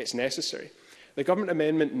it's necessary. The Government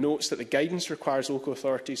amendment notes that the guidance requires local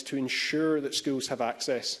authorities to ensure that schools have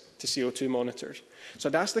access to CO2 monitors. So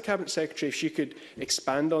I'd ask the Cabinet Secretary if she could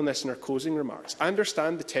expand on this in her closing remarks. I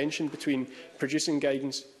understand the tension between producing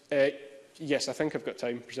guidance. Yes, I think I've got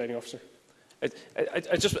time, Presiding Officer.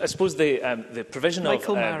 I suppose the provision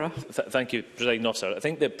Michael of... Mara. Thank you, Presiding Officer. I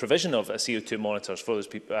think the provision of CO2 monitors for those,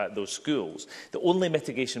 those schools, the only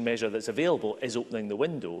mitigation measure that's available is opening the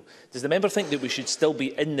window. Does the member think that we should still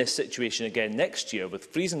be in this situation again next year with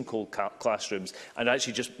freezing cold classrooms and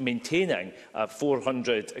actually just maintaining a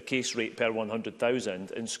 400 case rate per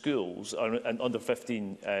 100,000 in schools and under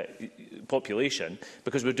 15 population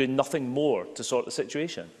because we're doing nothing more to sort the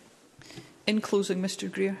situation? In closing,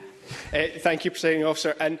 Mr Greer. Thank you, Presiding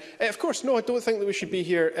Officer. And of course, no, I don't think that we should be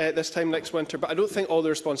here this time next winter, but I don't think all the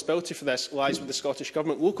responsibility for this lies with the Scottish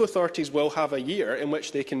Government. Local authorities will have a year in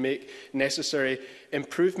which they can make necessary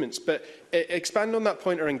improvements. But expand on that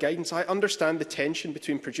point around guidance. I understand the tension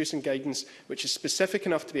between producing guidance which is specific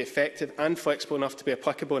enough to be effective and flexible enough to be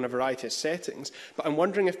applicable in a variety of settings. But I'm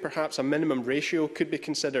wondering if perhaps a minimum ratio could be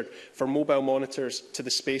considered for mobile monitors to the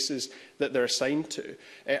spaces that they're assigned to.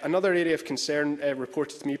 Another area of concern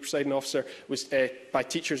reported to me, Presiding Officer, was by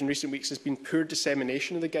teachers in recent weeks has been poor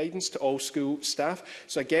dissemination of the guidance to all school staff.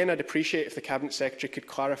 So again, I'd appreciate if the Cabinet Secretary could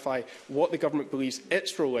clarify what the Government believes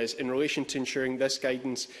its role is in relation to ensuring this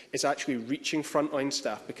guidance is actually reaching frontline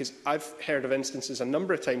staff, because I've heard of instances a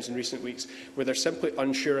number of times in recent weeks where they're simply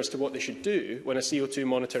unsure as to what they should do when a CO2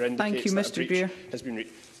 monitor indicates that a breach has been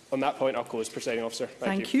reached. On that point, I'll close, Presiding Officer.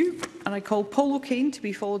 Thank you. And I call Paul O'Kane to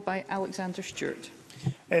be followed by Alexander Stewart.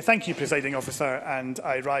 Thank you, Presiding Officer, and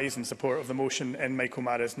I rise in support of the motion in Michael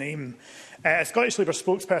Mara's name. As Scottish Labour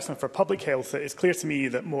spokesperson for public health, it is clear to me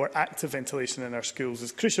that more active ventilation in our schools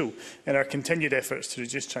is crucial in our continued efforts to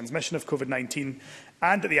reduce transmission of COVID-19,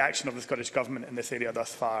 and that the action of the Scottish Government in this area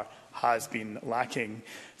thus far has been lacking.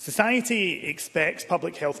 Society expects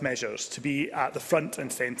public health measures to be at the front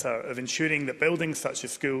and centre of ensuring that buildings such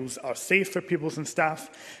as schools are safe for pupils and staff,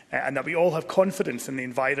 and that we all have confidence in the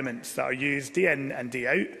environments that are used day in and day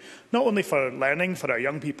out, not only for learning for our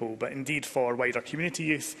young people, but indeed for wider community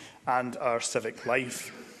use and our civic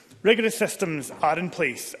life. Rigorous systems are in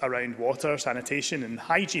place around water, sanitation and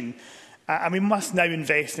hygiene, and we must now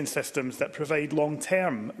invest in systems that provide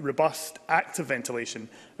long-term, robust, active ventilation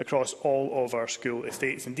across all of our school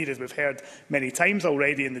estates. Indeed, as we've heard many times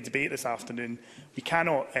already in the debate this afternoon, we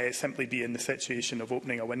cannot simply be in the situation of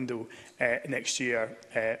opening a window next year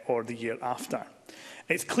or the year after.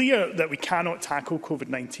 It's clear that we cannot tackle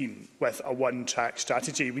COVID-19 with a one-track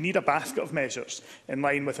strategy. We need a basket of measures in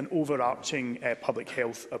line with an overarching public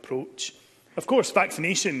health approach. Of course,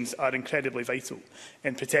 vaccinations are incredibly vital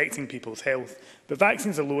in protecting people's health, but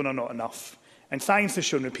vaccines alone are not enough. And science has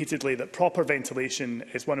shown repeatedly that proper ventilation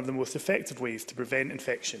is one of the most effective ways to prevent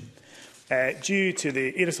infection due to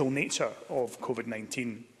the aerosol nature of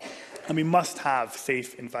COVID-19. And we must have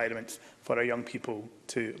safe environments for our young people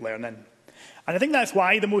to learn in. And I think that's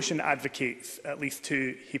why the motion advocates at least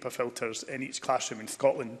 2 HEPA filters in each classroom in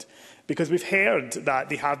Scotland, because we've heard that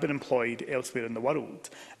they have been employed elsewhere in the world,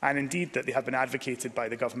 and indeed that they have been advocated by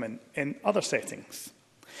the government in other settings.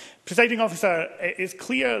 Presiding Officer, it is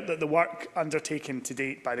clear that the work undertaken to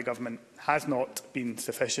date by the government has not been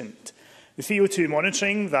sufficient. The CO2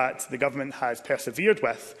 monitoring that the government has persevered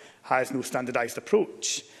with has no standardised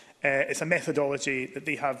approach. It's a methodology that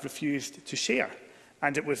they have refused to share,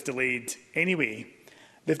 and it was delayed anyway.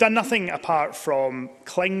 They've done nothing apart from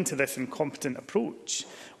cling to this incompetent approach,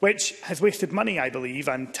 which has wasted money, I believe,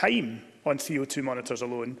 and time on CO2 monitors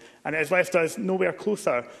alone, and it has left us nowhere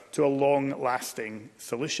closer to a long-lasting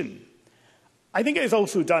solution. I think it has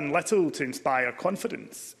also done little to inspire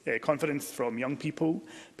confidence, confidence from young people,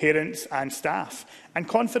 parents and staff, and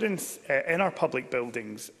confidence in our public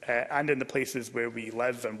buildings and in the places where we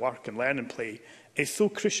live and work and learn and play is so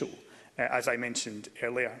crucial, as I mentioned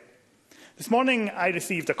earlier. This morning, I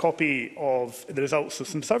received a copy of the results of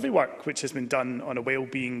some survey work which has been done on a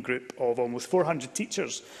wellbeing group of almost 400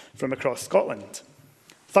 teachers from across Scotland.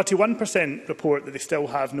 31% report that they still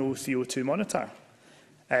have no CO2 monitor.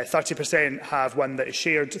 30% have one that is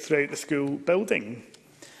shared throughout the school building.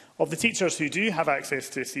 Of the teachers who do have access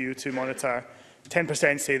to a CO2 monitor,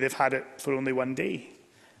 10% say they've had it for only one day.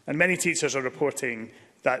 And many teachers are reporting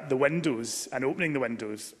that the windows and opening the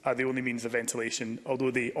windows are the only means of ventilation,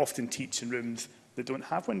 although they often teach in rooms that don't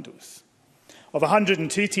have windows. Of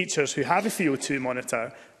 102 teachers who have a CO2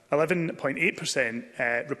 monitor,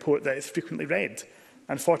 11.8% report that it's frequently read,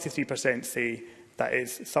 and 43% say that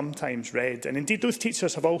is sometimes read. And indeed, those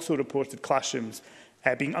teachers have also reported classrooms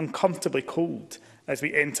being uncomfortably cold as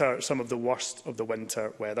we enter some of the worst of the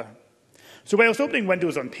winter weather. So whilst opening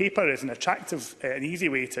windows on paper is an attractive and easy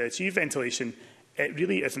way to achieve ventilation, it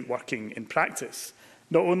really isn't working in practice.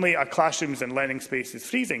 Not only are classrooms and learning spaces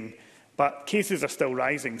freezing, but cases are still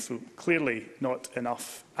rising, so clearly not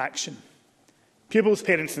enough action. Pupils,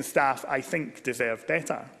 parents and staff, I think, deserve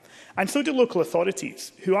better. And so do local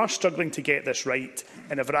authorities, who are struggling to get this right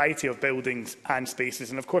in a variety of buildings and spaces.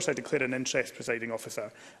 And of course, I declare an interest, Presiding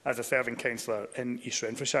Officer, as a serving councillor in East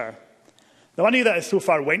Renfrewshire. The money that has so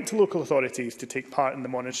far went to local authorities to take part in the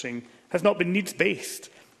monitoring has not been needs-based.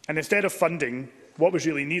 And instead of funding what was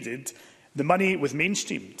really needed, the money was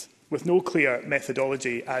mainstreamed, with no clear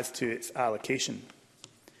methodology as to its allocation.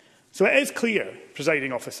 So it is clear,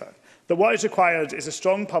 Presiding Officer, that what is required is a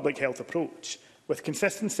strong public health approach, with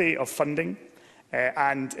consistency of funding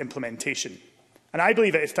and implementation. And I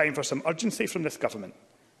believe it is time for some urgency from this government.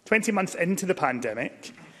 20 months into the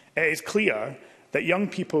pandemic, it is clear that young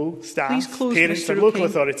people, staff, parents and local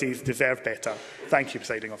authorities deserve better. Thank you,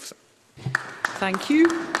 Presiding Officer. Thank you.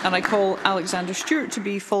 And I call Alexander Stewart to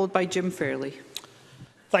be followed by Jim Fairley.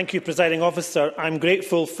 Thank you, Presiding Officer. I am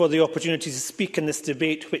grateful for the opportunity to speak in this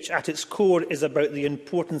debate, which at its core is about the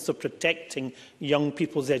importance of protecting young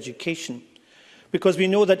people's education. Because we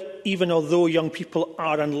know that even although young people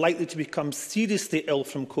are unlikely to become seriously ill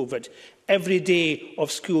from COVID, every day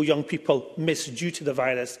of school young people miss due to the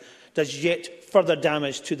virus does yet further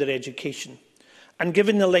damage to their education. And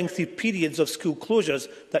given the lengthy periods of school closures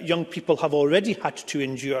that young people have already had to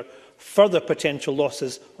endure, further potential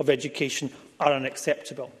losses of education are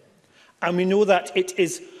unacceptable. And we know that it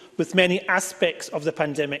is with many aspects of the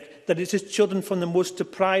pandemic that it is children from the most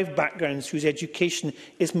deprived backgrounds whose education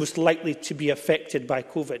is most likely to be affected by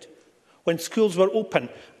COVID. When schools were open,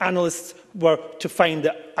 analysts were to find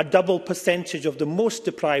that a double percentage of the most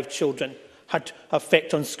deprived children had an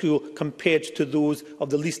effect on school compared to those of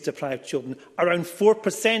the least deprived children. Around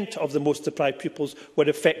 4% of the most deprived pupils were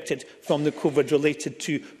affected from the COVID related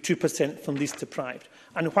to 2% from least deprived.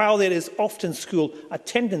 And while there is often school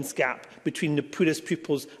attendance gap between the poorest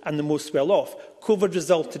pupils and the most well-off, COVID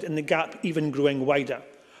resulted in the gap even growing wider.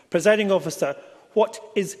 Presiding Officer, what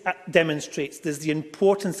demonstrates is the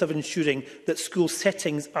importance of ensuring that school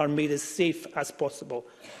settings are made as safe as possible.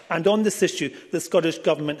 And on this issue, the Scottish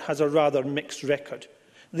Government has a rather mixed record.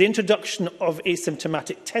 The introduction of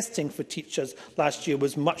asymptomatic testing for teachers last year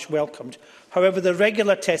was much welcomed. However, the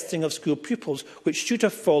regular testing of school pupils, which should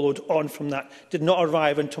have followed on from that, did not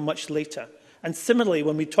arrive until much later. And similarly,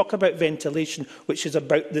 when we talk about ventilation, which is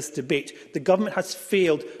about this debate, the Government has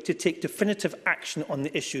failed to take definitive action on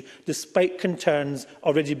the issue, despite concerns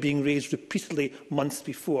already being raised repeatedly months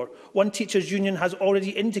before. One teachers' union has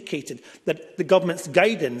already indicated that the Government's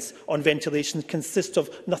guidance on ventilation consists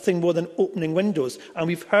of nothing more than opening windows. And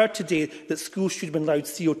we've heard today that schools should have been allowed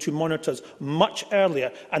CO2 monitors much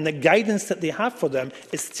earlier, and the guidance that they have for them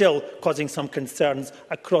is still causing some concerns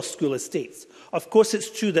across school estates. Of course, it's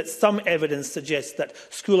true that some evidence suggests that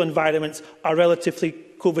school environments are relatively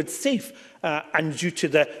COVID safe and due to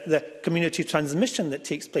the community transmission that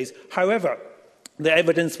takes place. However, the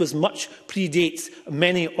evidence was much predates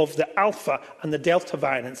many of the Alpha and the Delta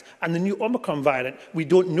variants and the new Omicron variant. We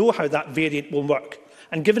don't know how that variant will work.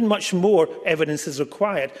 And given much more evidence is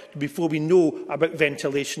required before we know about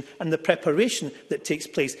ventilation and the preparation that takes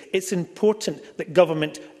place, it's important that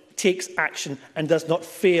government takes action and does not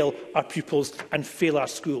fail our pupils and fail our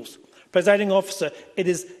schools. Presiding Officer, it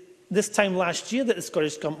is this time last year that the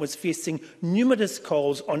Scottish Government was facing numerous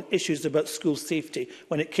calls on issues about school safety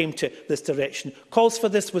when it came to this direction. Calls for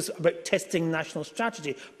this was about testing national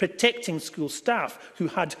strategy, protecting school staff who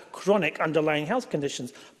had chronic underlying health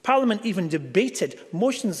conditions. Parliament even debated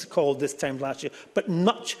motions called this time last year, but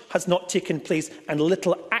much has not taken place and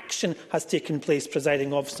little action has taken place,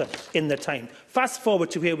 Presiding Officer, in the time. Fast forward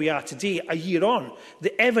to where we are today, a year on,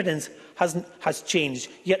 the evidence has changed,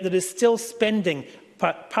 yet there is still spending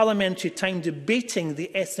parliamentary time debating the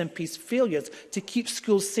SNP's failures to keep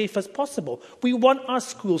schools safe as possible. We want our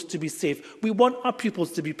schools to be safe. We want our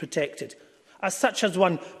pupils to be protected. As such as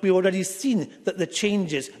one, we've already seen that there's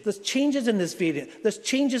changes in this variant, there's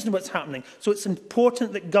changes in what's happening. So it's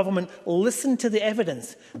important that government listen to the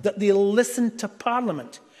evidence, that they listen to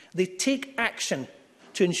Parliament. They take action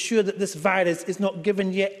to ensure that this virus is not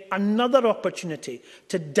given yet another opportunity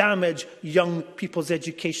to damage young people's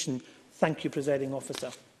education. Thank you, Presiding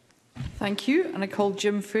Officer. Thank you. And I call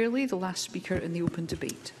Jim Fairley, the last speaker in the open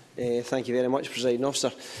debate. Thank you very much, Presiding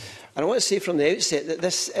Officer. And I want to say from the outset that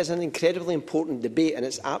this is an incredibly important debate, and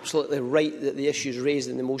it's absolutely right that the issues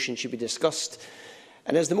raised in the motion should be discussed.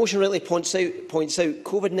 And as the motion rightly points out,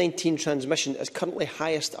 COVID-19 transmission is currently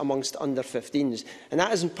highest amongst under-15s. And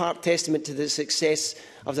that is in part testament to the success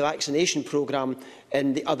of the vaccination programme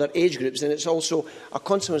in the other age groups. And it's also a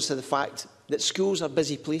consequence of the fact that schools are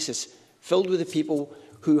busy places, filled with the people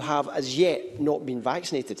who have as yet not been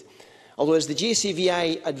vaccinated. Although as the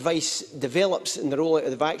JCVI advice develops and the rollout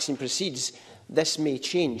of the vaccine proceeds, this may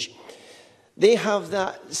change. They have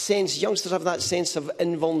that sense, youngsters have that sense of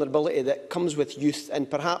invulnerability that comes with youth and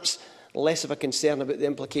perhaps less of a concern about the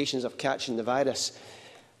implications of catching the virus.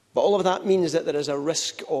 But all of that means that there is a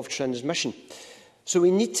risk of transmission. So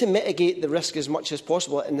we need to mitigate the risk as much as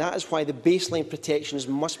possible, and that is why the baseline protections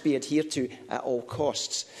must be adhered to at all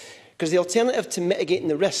costs. Because the alternative to mitigating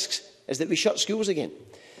the risks is that we shut schools again.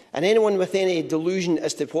 And anyone with any delusion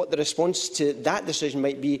as to what the response to that decision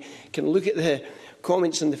might be can look at the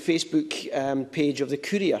comments on the Facebook page of the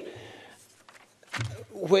Courier,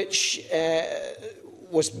 which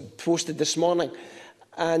was posted this morning.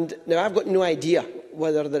 And now I've got no idea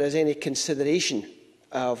whether there is any consideration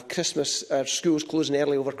of schools closing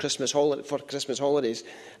early over Christmas holidays,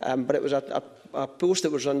 but it was a post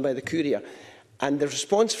that was run by the Courier. And the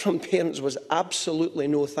response from parents was absolutely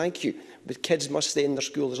no thank you, but kids must stay in their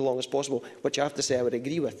school as long as possible, which I have to say I would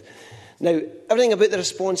agree with. Now, everything about the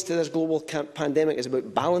response to this global pandemic is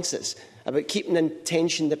about balances, about keeping in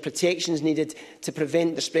tension the protections needed to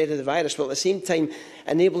prevent the spread of the virus, while at the same time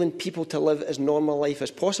enabling people to live as normal life as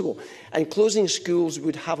possible. And closing schools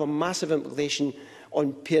would have a massive implication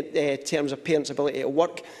on terms of parents' ability to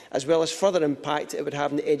work, as well as further impact it would have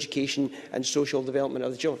on the education and social development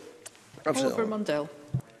of the children. Oliver Mundell.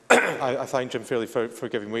 I thank Jim Fairley for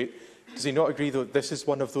giving way. Does he not agree, though, this is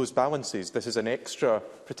one of those balances? This is an extra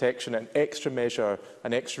protection, an extra measure,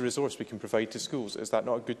 an extra resource we can provide to schools. Is that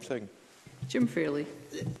not a good thing? Jim Fairley.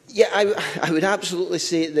 Yeah, I would absolutely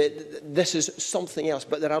say that this is something else,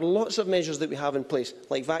 but there are lots of measures that we have in place,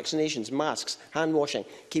 like vaccinations, masks, hand washing,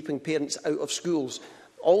 keeping parents out of schools.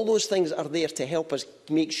 All those things are there to help us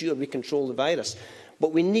make sure we control the virus.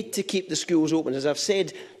 But we need to keep the schools open. As I've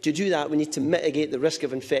said, to do that, we need to mitigate the risk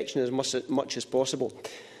of infection as much as possible.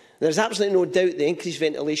 There's absolutely no doubt that increased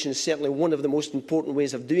ventilation is certainly one of the most important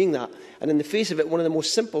ways of doing that. And in the face of it, one of the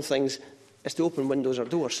most simple things is to open windows or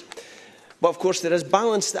doors. But of course, there is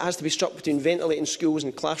balance that has to be struck between ventilating schools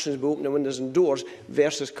and classrooms by opening windows and doors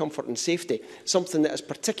versus comfort and safety, something that is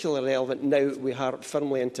particularly relevant now we are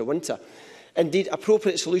firmly into winter. Indeed,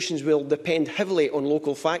 appropriate solutions will depend heavily on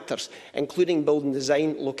local factors, including building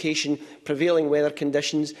design, location, prevailing weather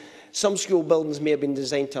conditions. Some school buildings may have been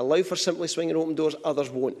designed to allow for simply swinging open doors, others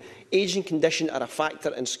won't. Age and condition are a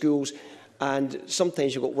factor in schools, and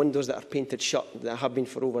sometimes you've got windows that are painted shut that have been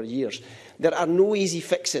for over years. There are no easy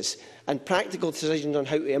fixes, and practical decisions on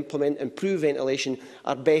how to implement improved ventilation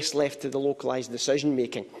are best left to the localised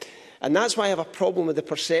decision-making. And that's why I have a problem with the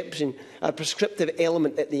prescriptive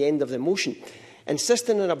element at the end of the motion.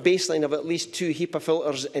 Insisting on a baseline of at least 2 HEPA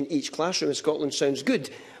filters in each classroom in Scotland sounds good,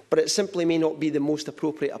 but it simply may not be the most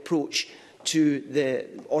appropriate approach to the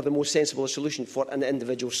most sensible solution for an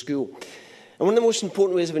individual school. And one of the most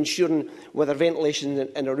important ways of ensuring whether ventilation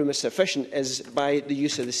in a room is sufficient is by the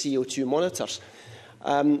use of the CO2 monitors.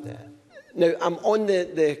 Now, I'm on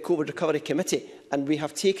the COVID Recovery Committee, and we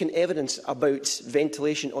have taken evidence about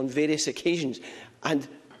ventilation on various occasions. And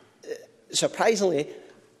surprisingly,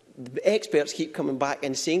 the experts keep coming back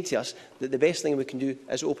and saying to us that the best thing we can do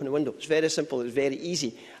is open a window. It's very simple, it's very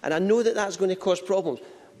easy. And I know that that's going to cause problems.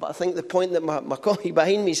 But I think the point that my colleague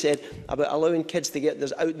behind me said about allowing kids to get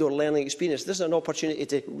this outdoor learning experience, this is an opportunity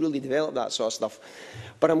to really develop that sort of stuff.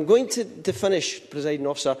 But I'm going to finish, Presiding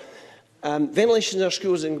Officer. Ventilation in our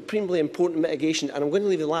schools is an extremely important mitigation, and I'm going to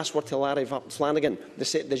leave the last word to Larry Flanagan,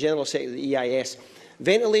 the General Secretary of the EIS.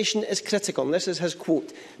 Ventilation is critical, and this is his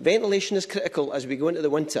quote. Ventilation is critical as we go into the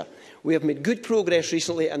winter. We have made good progress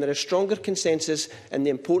recently, and there is stronger consensus in the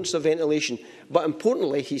importance of ventilation. But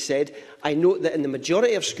importantly, he said, I note that in the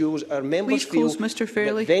majority of schools, our members feel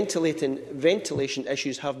that ventilation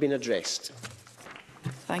issues have been addressed.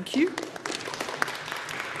 Thank you.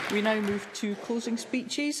 We now move to closing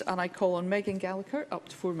speeches, and I call on Megan Gallagher. Up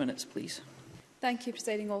to 4 minutes, please. Thank you,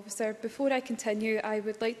 Presiding Officer. Before I continue, I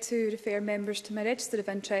would like to refer members to my register of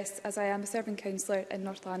interests, as I am a serving councillor in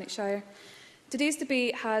North Lanarkshire. Today's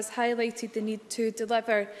debate has highlighted the need to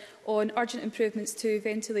deliver on urgent improvements to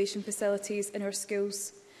ventilation facilities in our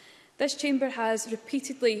schools. This chamber has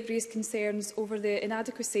repeatedly raised concerns over the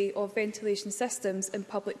inadequacy of ventilation systems in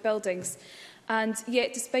public buildings, and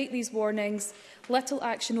yet, despite these warnings, little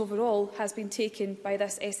action overall has been taken by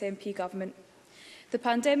this SNP government. The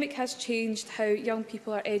pandemic has changed how young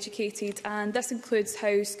people are educated, and this includes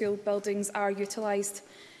how school buildings are utilised.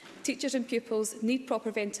 Teachers and pupils need proper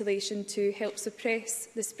ventilation to help suppress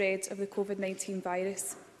the spread of the COVID-19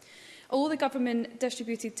 virus. Although the government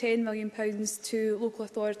distributed £10 million to local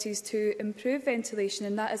authorities to improve ventilation,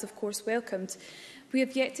 and that is of course welcomed, we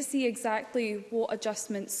have yet to see exactly what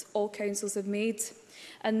adjustments all councils have made.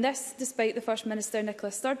 And this despite the First Minister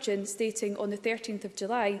Nicola Sturgeon stating on the 13th of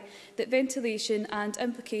July that ventilation and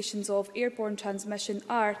implications of airborne transmission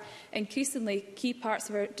are increasingly key parts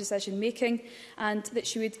of her decision-making, and that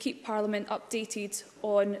she would keep Parliament updated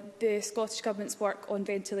on the Scottish Government's work on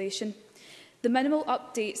ventilation. The minimal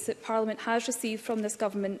updates that Parliament has received from this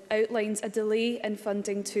government outlines a delay in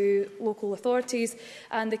funding to local authorities,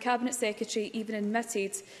 and the Cabinet Secretary even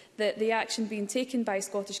admitted that the action being taken by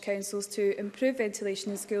Scottish councils to improve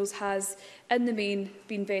ventilation in schools has, in the main,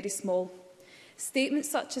 been very small.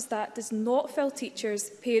 Statements such as that does not fill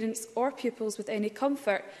teachers, parents or pupils with any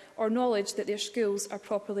comfort or knowledge that their schools are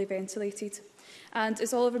properly ventilated. And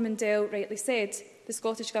as Oliver Mundell rightly said, the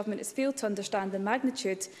Scottish Government has failed to understand the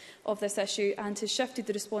magnitude of this issue and has shifted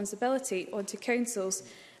the responsibility onto councils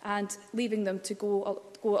and leaving them to go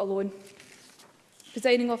alone.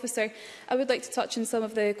 Presiding Officer, I would like to touch on some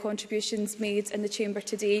of the contributions made in the Chamber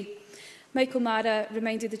today. Michael Mara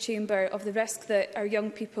reminded the Chamber of the risk that our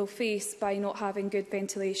young people face by not having good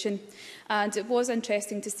ventilation. And it was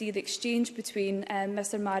interesting to see the exchange between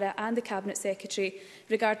Mr Mara and the Cabinet Secretary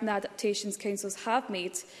regarding the adaptations councils have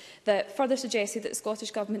made that further suggested that the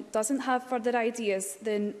Scottish Government doesn't have further ideas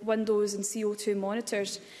than windows and CO2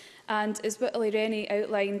 monitors. And as Whitley Rennie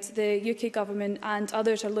outlined, the UK Government and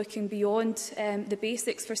others are looking beyond the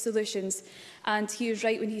basics for solutions. And he is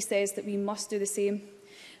right when he says that we must do the same.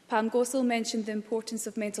 Pam Gossel mentioned the importance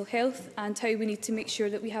of mental health and how we need to make sure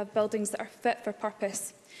that we have buildings that are fit for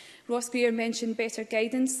purpose. Ross Greer mentioned better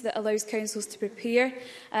guidance that allows councils to prepare,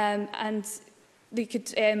 and they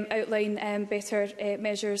could outline better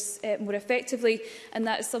measures more effectively, and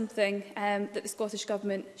that is something that the Scottish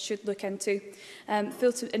Government should look into.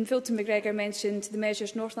 Fulton McGregor mentioned the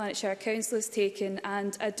measures North Lanarkshire Council has taken,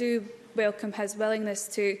 and I do welcome his willingness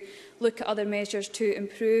to look at other measures to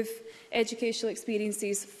improve educational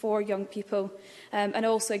experiences for young people. And I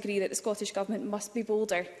also agree that the Scottish Government must be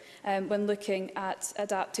bolder when looking at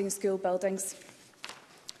adapting school buildings.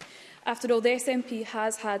 After all, the SNP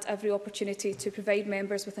has had every opportunity to provide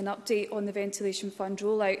members with an update on the Ventilation Fund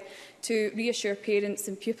rollout to reassure parents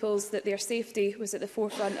and pupils that their safety was at the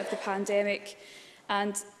forefront of the pandemic,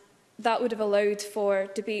 and that would have allowed for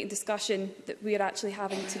debate and discussion that we are actually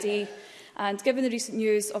having today. And given the recent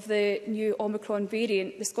news of the new Omicron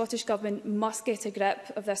variant, the Scottish Government must get a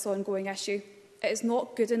grip of this ongoing issue. It is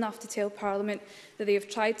not good enough to tell Parliament that they have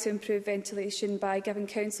tried to improve ventilation by giving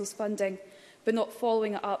councils funding, but not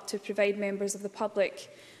following it up to provide members of the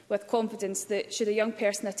public with confidence that should a young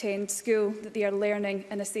person attend school, that they are learning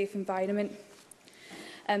in a safe environment.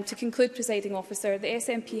 To conclude, Presiding Officer, the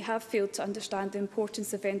SNP have failed to understand the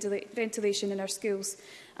importance of ventilation in our schools,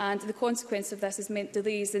 and the consequence of this has meant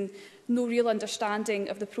delays and no real understanding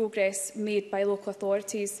of the progress made by local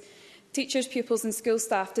authorities. Teachers, pupils and school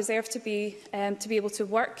staff deserve to be able to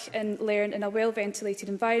work and learn in a well-ventilated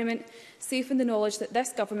environment, safe in the knowledge that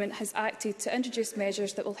this government has acted to introduce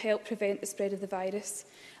measures that will help prevent the spread of the virus.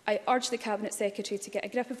 I urge the Cabinet Secretary to get a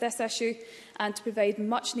grip of this issue and to provide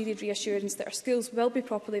much-needed reassurance that our schools will be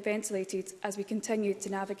properly ventilated as we continue to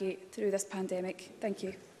navigate through this pandemic. Thank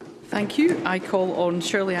you. Thank you. I call on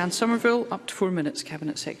Shirley-Ann Somerville. Up to 4 minutes,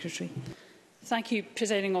 Cabinet Secretary. Thank you,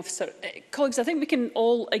 Presiding Officer. Colleagues, I think we can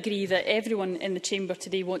all agree that everyone in the Chamber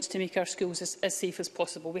today wants to make our schools as safe as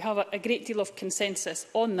possible. We have a great deal of consensus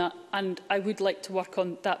on that, and I would like to work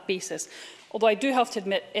on that basis. Although I do have to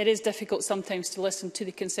admit it is difficult sometimes to listen to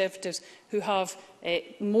the Conservatives who have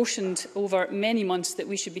motioned over many months that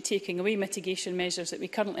we should be taking away mitigation measures that we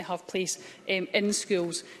currently have placed in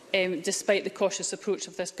schools, despite the cautious approach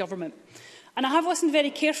of this government. And I have listened very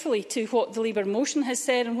carefully to what the Labour motion has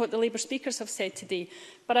said and what the Labour speakers have said today,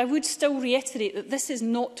 but I would still reiterate that this is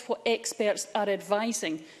not what experts are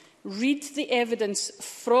advising. Read the evidence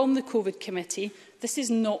from the COVID committee. This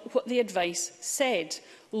is not what the advice said.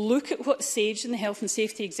 Look at what SAGE and the Health and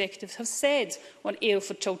Safety Executives have said on air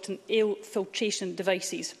filtration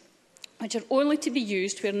devices, which are only to be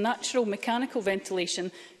used where natural mechanical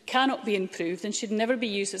ventilation cannot be improved and should never be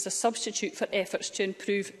used as a substitute for efforts to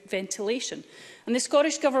improve ventilation. And the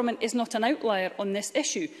Scottish Government is not an outlier on this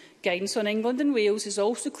issue. Guidance on England and Wales is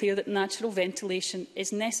also clear that natural ventilation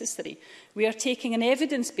is necessary. We are taking an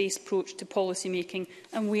evidence-based approach to policy making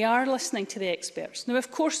and we are listening to the experts. Now,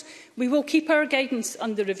 of course, we will keep our guidance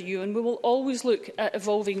under review and we will always look at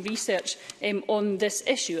evolving research on this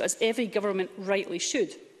issue, as every government rightly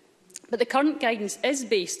should. But the current guidance is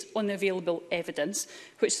based on the available evidence,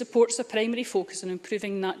 which supports a primary focus on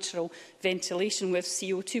improving natural ventilation, with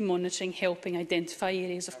CO2 monitoring helping identify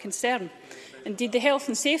areas of concern. Indeed, the Health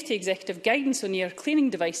and Safety Executive guidance on air cleaning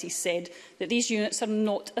devices said that these units are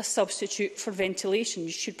not a substitute for ventilation.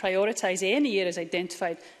 You should prioritise any areas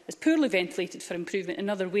identified as poorly ventilated for improvement in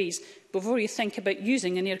other ways before you think about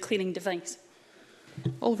using an air cleaning device.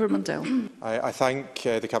 Oliver Mundell. I thank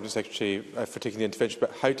the Cabinet Secretary for taking the intervention,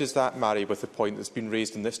 but how does that marry with the point that's been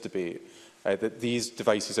raised in this debate, that these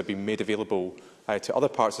devices have been made available to other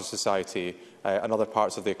parts of society and other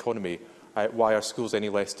parts of the economy? Why are schools any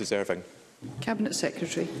less deserving? Cabinet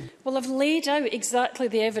Secretary. Well, I've laid out exactly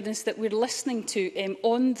the evidence that we're listening to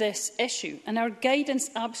on this issue, and our guidance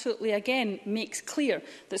absolutely again makes clear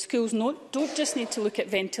that schools don't just need to look at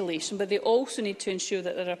ventilation, but they also need to ensure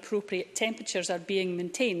that their appropriate temperatures are being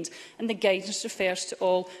maintained, and the guidance refers to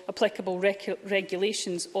all applicable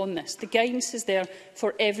regulations on this. The guidance is there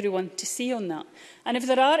for everyone to see on that. And if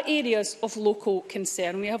there are areas of local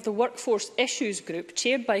concern, we have the Workforce Issues Group,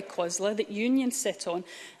 chaired by COSLA, that unions sit on,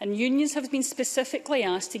 and unions have been specifically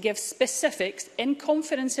asked to give specifics in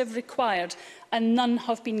confidence if required, and none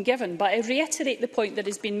have been given. But I reiterate the point that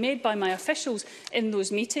has been made by my officials in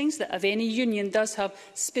those meetings, that if any union does have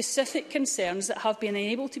specific concerns that have been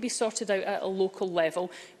able to be sorted out at a local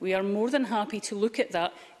level, we are more than happy to look at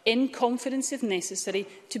that in confidence if necessary,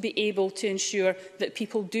 to be able to ensure that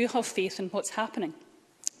people do have faith in what's happening.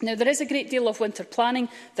 Now, there is a great deal of winter planning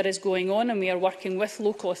that is going on, and we are working with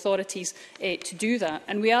local authorities to do that.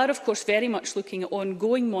 And we are, of course, very much looking at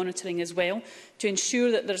ongoing monitoring as well, to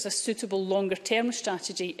ensure that there is a suitable longer-term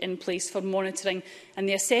strategy in place for monitoring and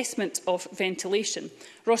the assessment of ventilation.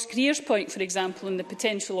 Ross Greer's point, for example, on the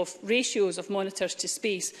potential of ratios of monitors to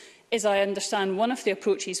space is, I understand, one of the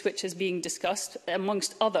approaches which is being discussed,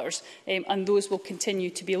 amongst others, and those will continue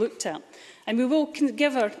to be looked at. And we will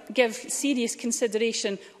give serious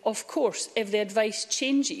consideration, of course, if the advice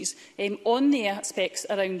changes on the aspects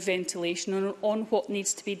around ventilation and on what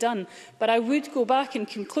needs to be done. But I would go back in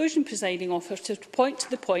conclusion, Presiding Officer, to point to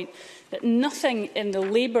the point that nothing in the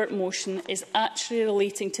Labour motion is actually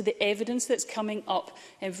relating to the evidence that's coming up.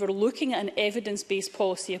 And we're looking at an evidence-based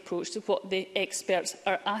policy approach to what the experts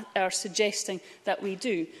are suggesting that we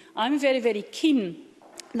do. I'm very, very keen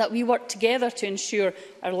that we work together to ensure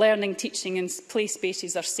our learning, teaching and play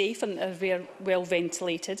spaces are safe and are well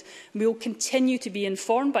ventilated. We will continue to be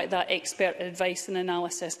informed by that expert advice and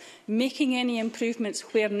analysis, making any improvements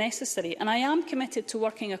where necessary. And I am committed to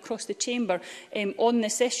working across the Chamber on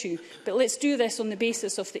this issue. But let's do this on the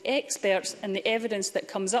basis of the experts and the evidence that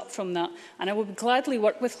comes up from that. And I will gladly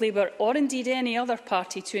work with Labour, or indeed any other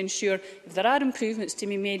party, to ensure if there are improvements to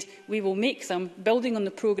be made, we will make them, building on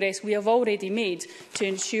the progress we have already made to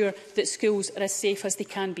ensure that schools are as safe as they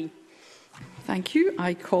can be. Thank you.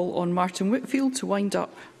 I call on Martin Whitfield to wind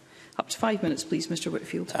up. Up to 5 minutes, please, Mr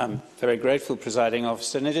Whitfield. Very grateful, Presiding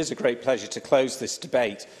Officer, and it is a great pleasure to close this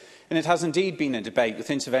debate. And it has indeed been a debate with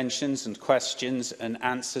interventions and questions and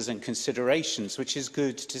answers and considerations, which is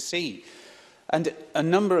good to see. And a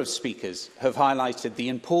number of speakers have highlighted the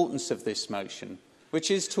importance of this motion, which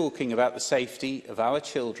is talking about the safety of our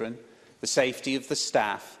children, the safety of the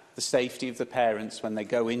staff, the safety of the parents when they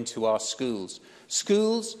go into our schools.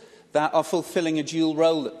 Schools that are fulfilling a dual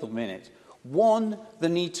role at the minute. One, the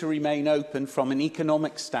need to remain open from an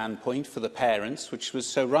economic standpoint for the parents, which was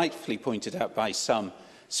so rightfully pointed out by some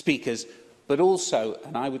speakers, but also,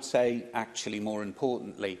 and I would say actually more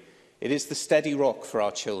importantly, it is the steady rock for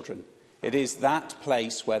our children. It is that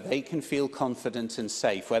place where they can feel confident and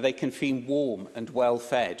safe, where they can feel warm and well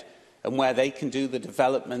fed, and where they can do the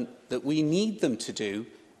development that we need them to do,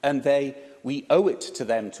 and we owe it to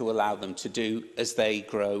them to allow them to do as they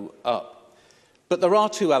grow up. But there are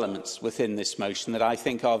two elements within this motion that I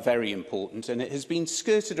think are very important, and it has been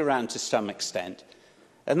skirted around to some extent,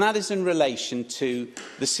 and that is in relation to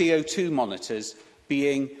the CO2 monitors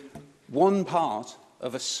being one part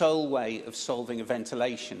of a sole way of solving a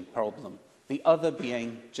ventilation problem, the other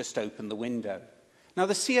being just open the window. Now,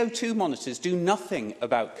 the CO2 monitors do nothing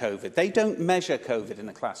about COVID. They don't measure COVID in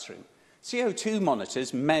a classroom. CO2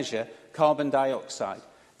 monitors measure carbon dioxide.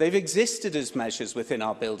 They've existed as measures within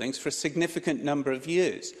our buildings for a significant number of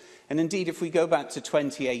years. And indeed, if we go back to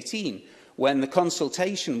 2018, when the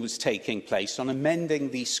consultation was taking place on amending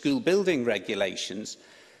the school building regulations,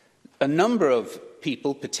 a number of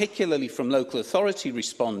people, particularly from local authority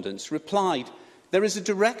respondents, replied, there is a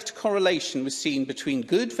direct correlation was seen between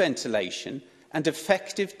good ventilation and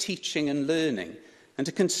effective teaching and learning, and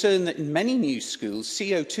a concern that in many new schools,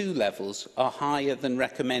 CO2 levels are higher than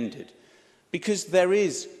recommended, because there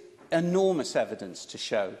is enormous evidence to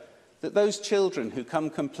show that those children who come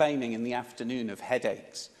complaining in the afternoon of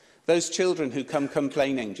headaches, those children who come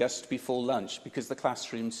complaining just before lunch because the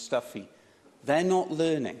classroom's stuffy, they're not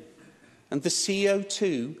learning. And the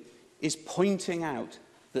CO2 is pointing out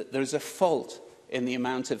that there's a fault in the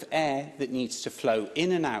amount of air that needs to flow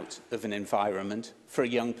in and out of an environment for a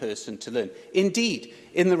young person to learn. Indeed,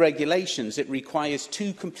 in the regulations, it requires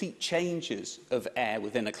 2 complete changes of air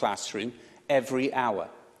within a classroom every hour.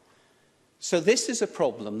 So this is a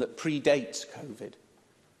problem that predates COVID.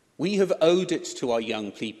 We have owed it to our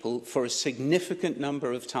young people for a significant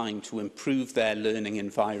number of time to improve their learning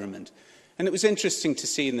environment. And it was interesting to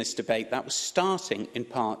see in this debate that was starting, in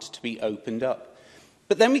part, to be opened up.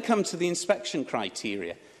 But then we come to the inspection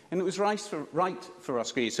criteria, and it was right for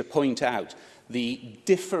Oscar to point out the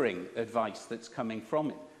differing advice that's coming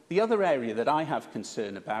from it. The other area that I have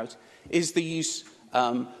concern about is the use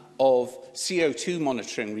of CO2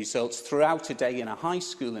 monitoring results throughout a day in a high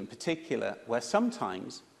school in particular, where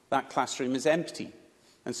sometimes that classroom is empty.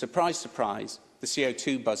 And surprise, surprise, the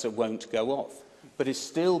CO2 buzzer won't go off, but is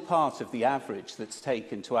still part of the average that's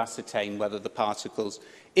taken to ascertain whether the particles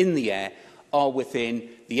in the air are within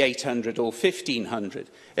the 800 or 1500.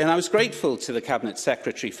 And I was grateful to the Cabinet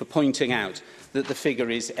Secretary for pointing out that the figure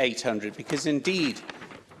is 800, because indeed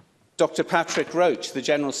Dr Patrick Roach, the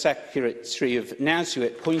General Secretary of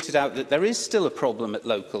NASUIT, pointed out that there is still a problem at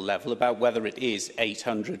local level about whether it is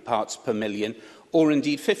 800 parts per million or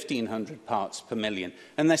indeed 1500 parts per million,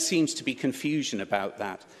 and there seems to be confusion about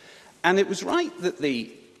that. And it was right that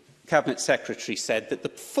the Cabinet Secretary said that the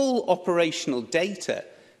full operational data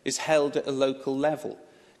is held at a local level.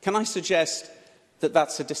 Can I suggest that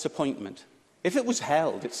that's a disappointment? If it was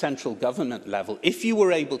held at central government level, if you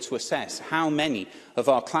were able to assess how many of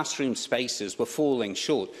our classroom spaces were falling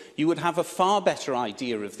short, you would have a far better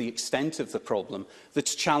idea of the extent of the problem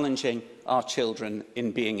that's challenging our children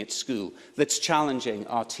in being at school, that's challenging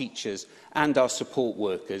our teachers and our support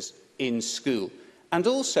workers in school, and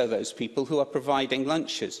also those people who are providing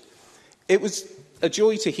lunches. It was a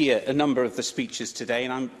joy to hear a number of the speeches today,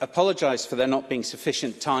 and I apologise for there not being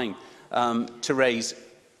sufficient time to raise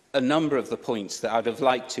a number of the points that I'd have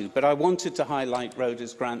liked to, but I wanted to highlight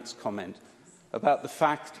Rhoda's Grant's comment about the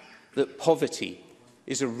fact that poverty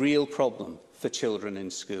is a real problem for children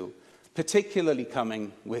in school, particularly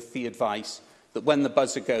coming with the advice that when the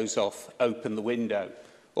buzzer goes off, open the window.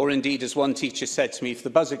 Or indeed, as one teacher said to me, if the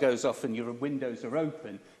buzzer goes off and your windows are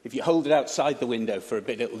open, if you hold it outside the window for a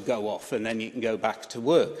bit, it will go off and then you can go back to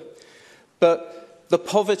work. But the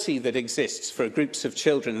poverty that exists for groups of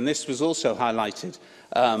children, and this was also highlighted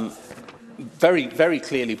very, very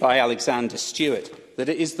clearly by Alexander Stewart, that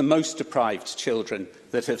it is the most deprived children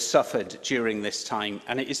that have suffered during this time,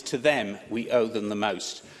 and it is to them we owe them the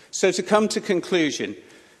most. So to come to conclusion,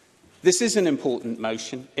 this is an important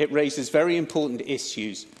motion. It raises very important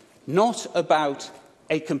issues, not about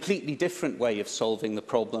a completely different way of solving the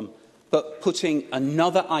problem, but putting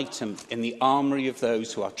another item in the armoury of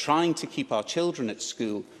those who are trying to keep our children at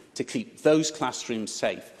school, to keep those classrooms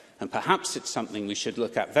safe. And perhaps it's something we should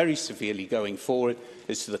look at very severely going forward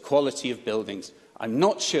as to the quality of buildings. I'm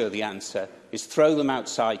not sure the answer is throw them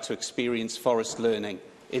outside to experience forest learning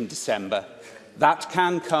in December. That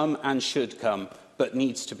can come and should come, but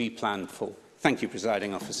needs to be planned for. Thank you,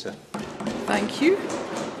 Presiding Officer. Thank you.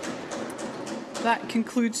 That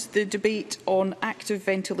concludes the debate on active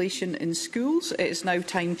ventilation in schools. It is now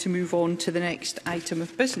time to move on to the next item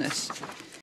of business.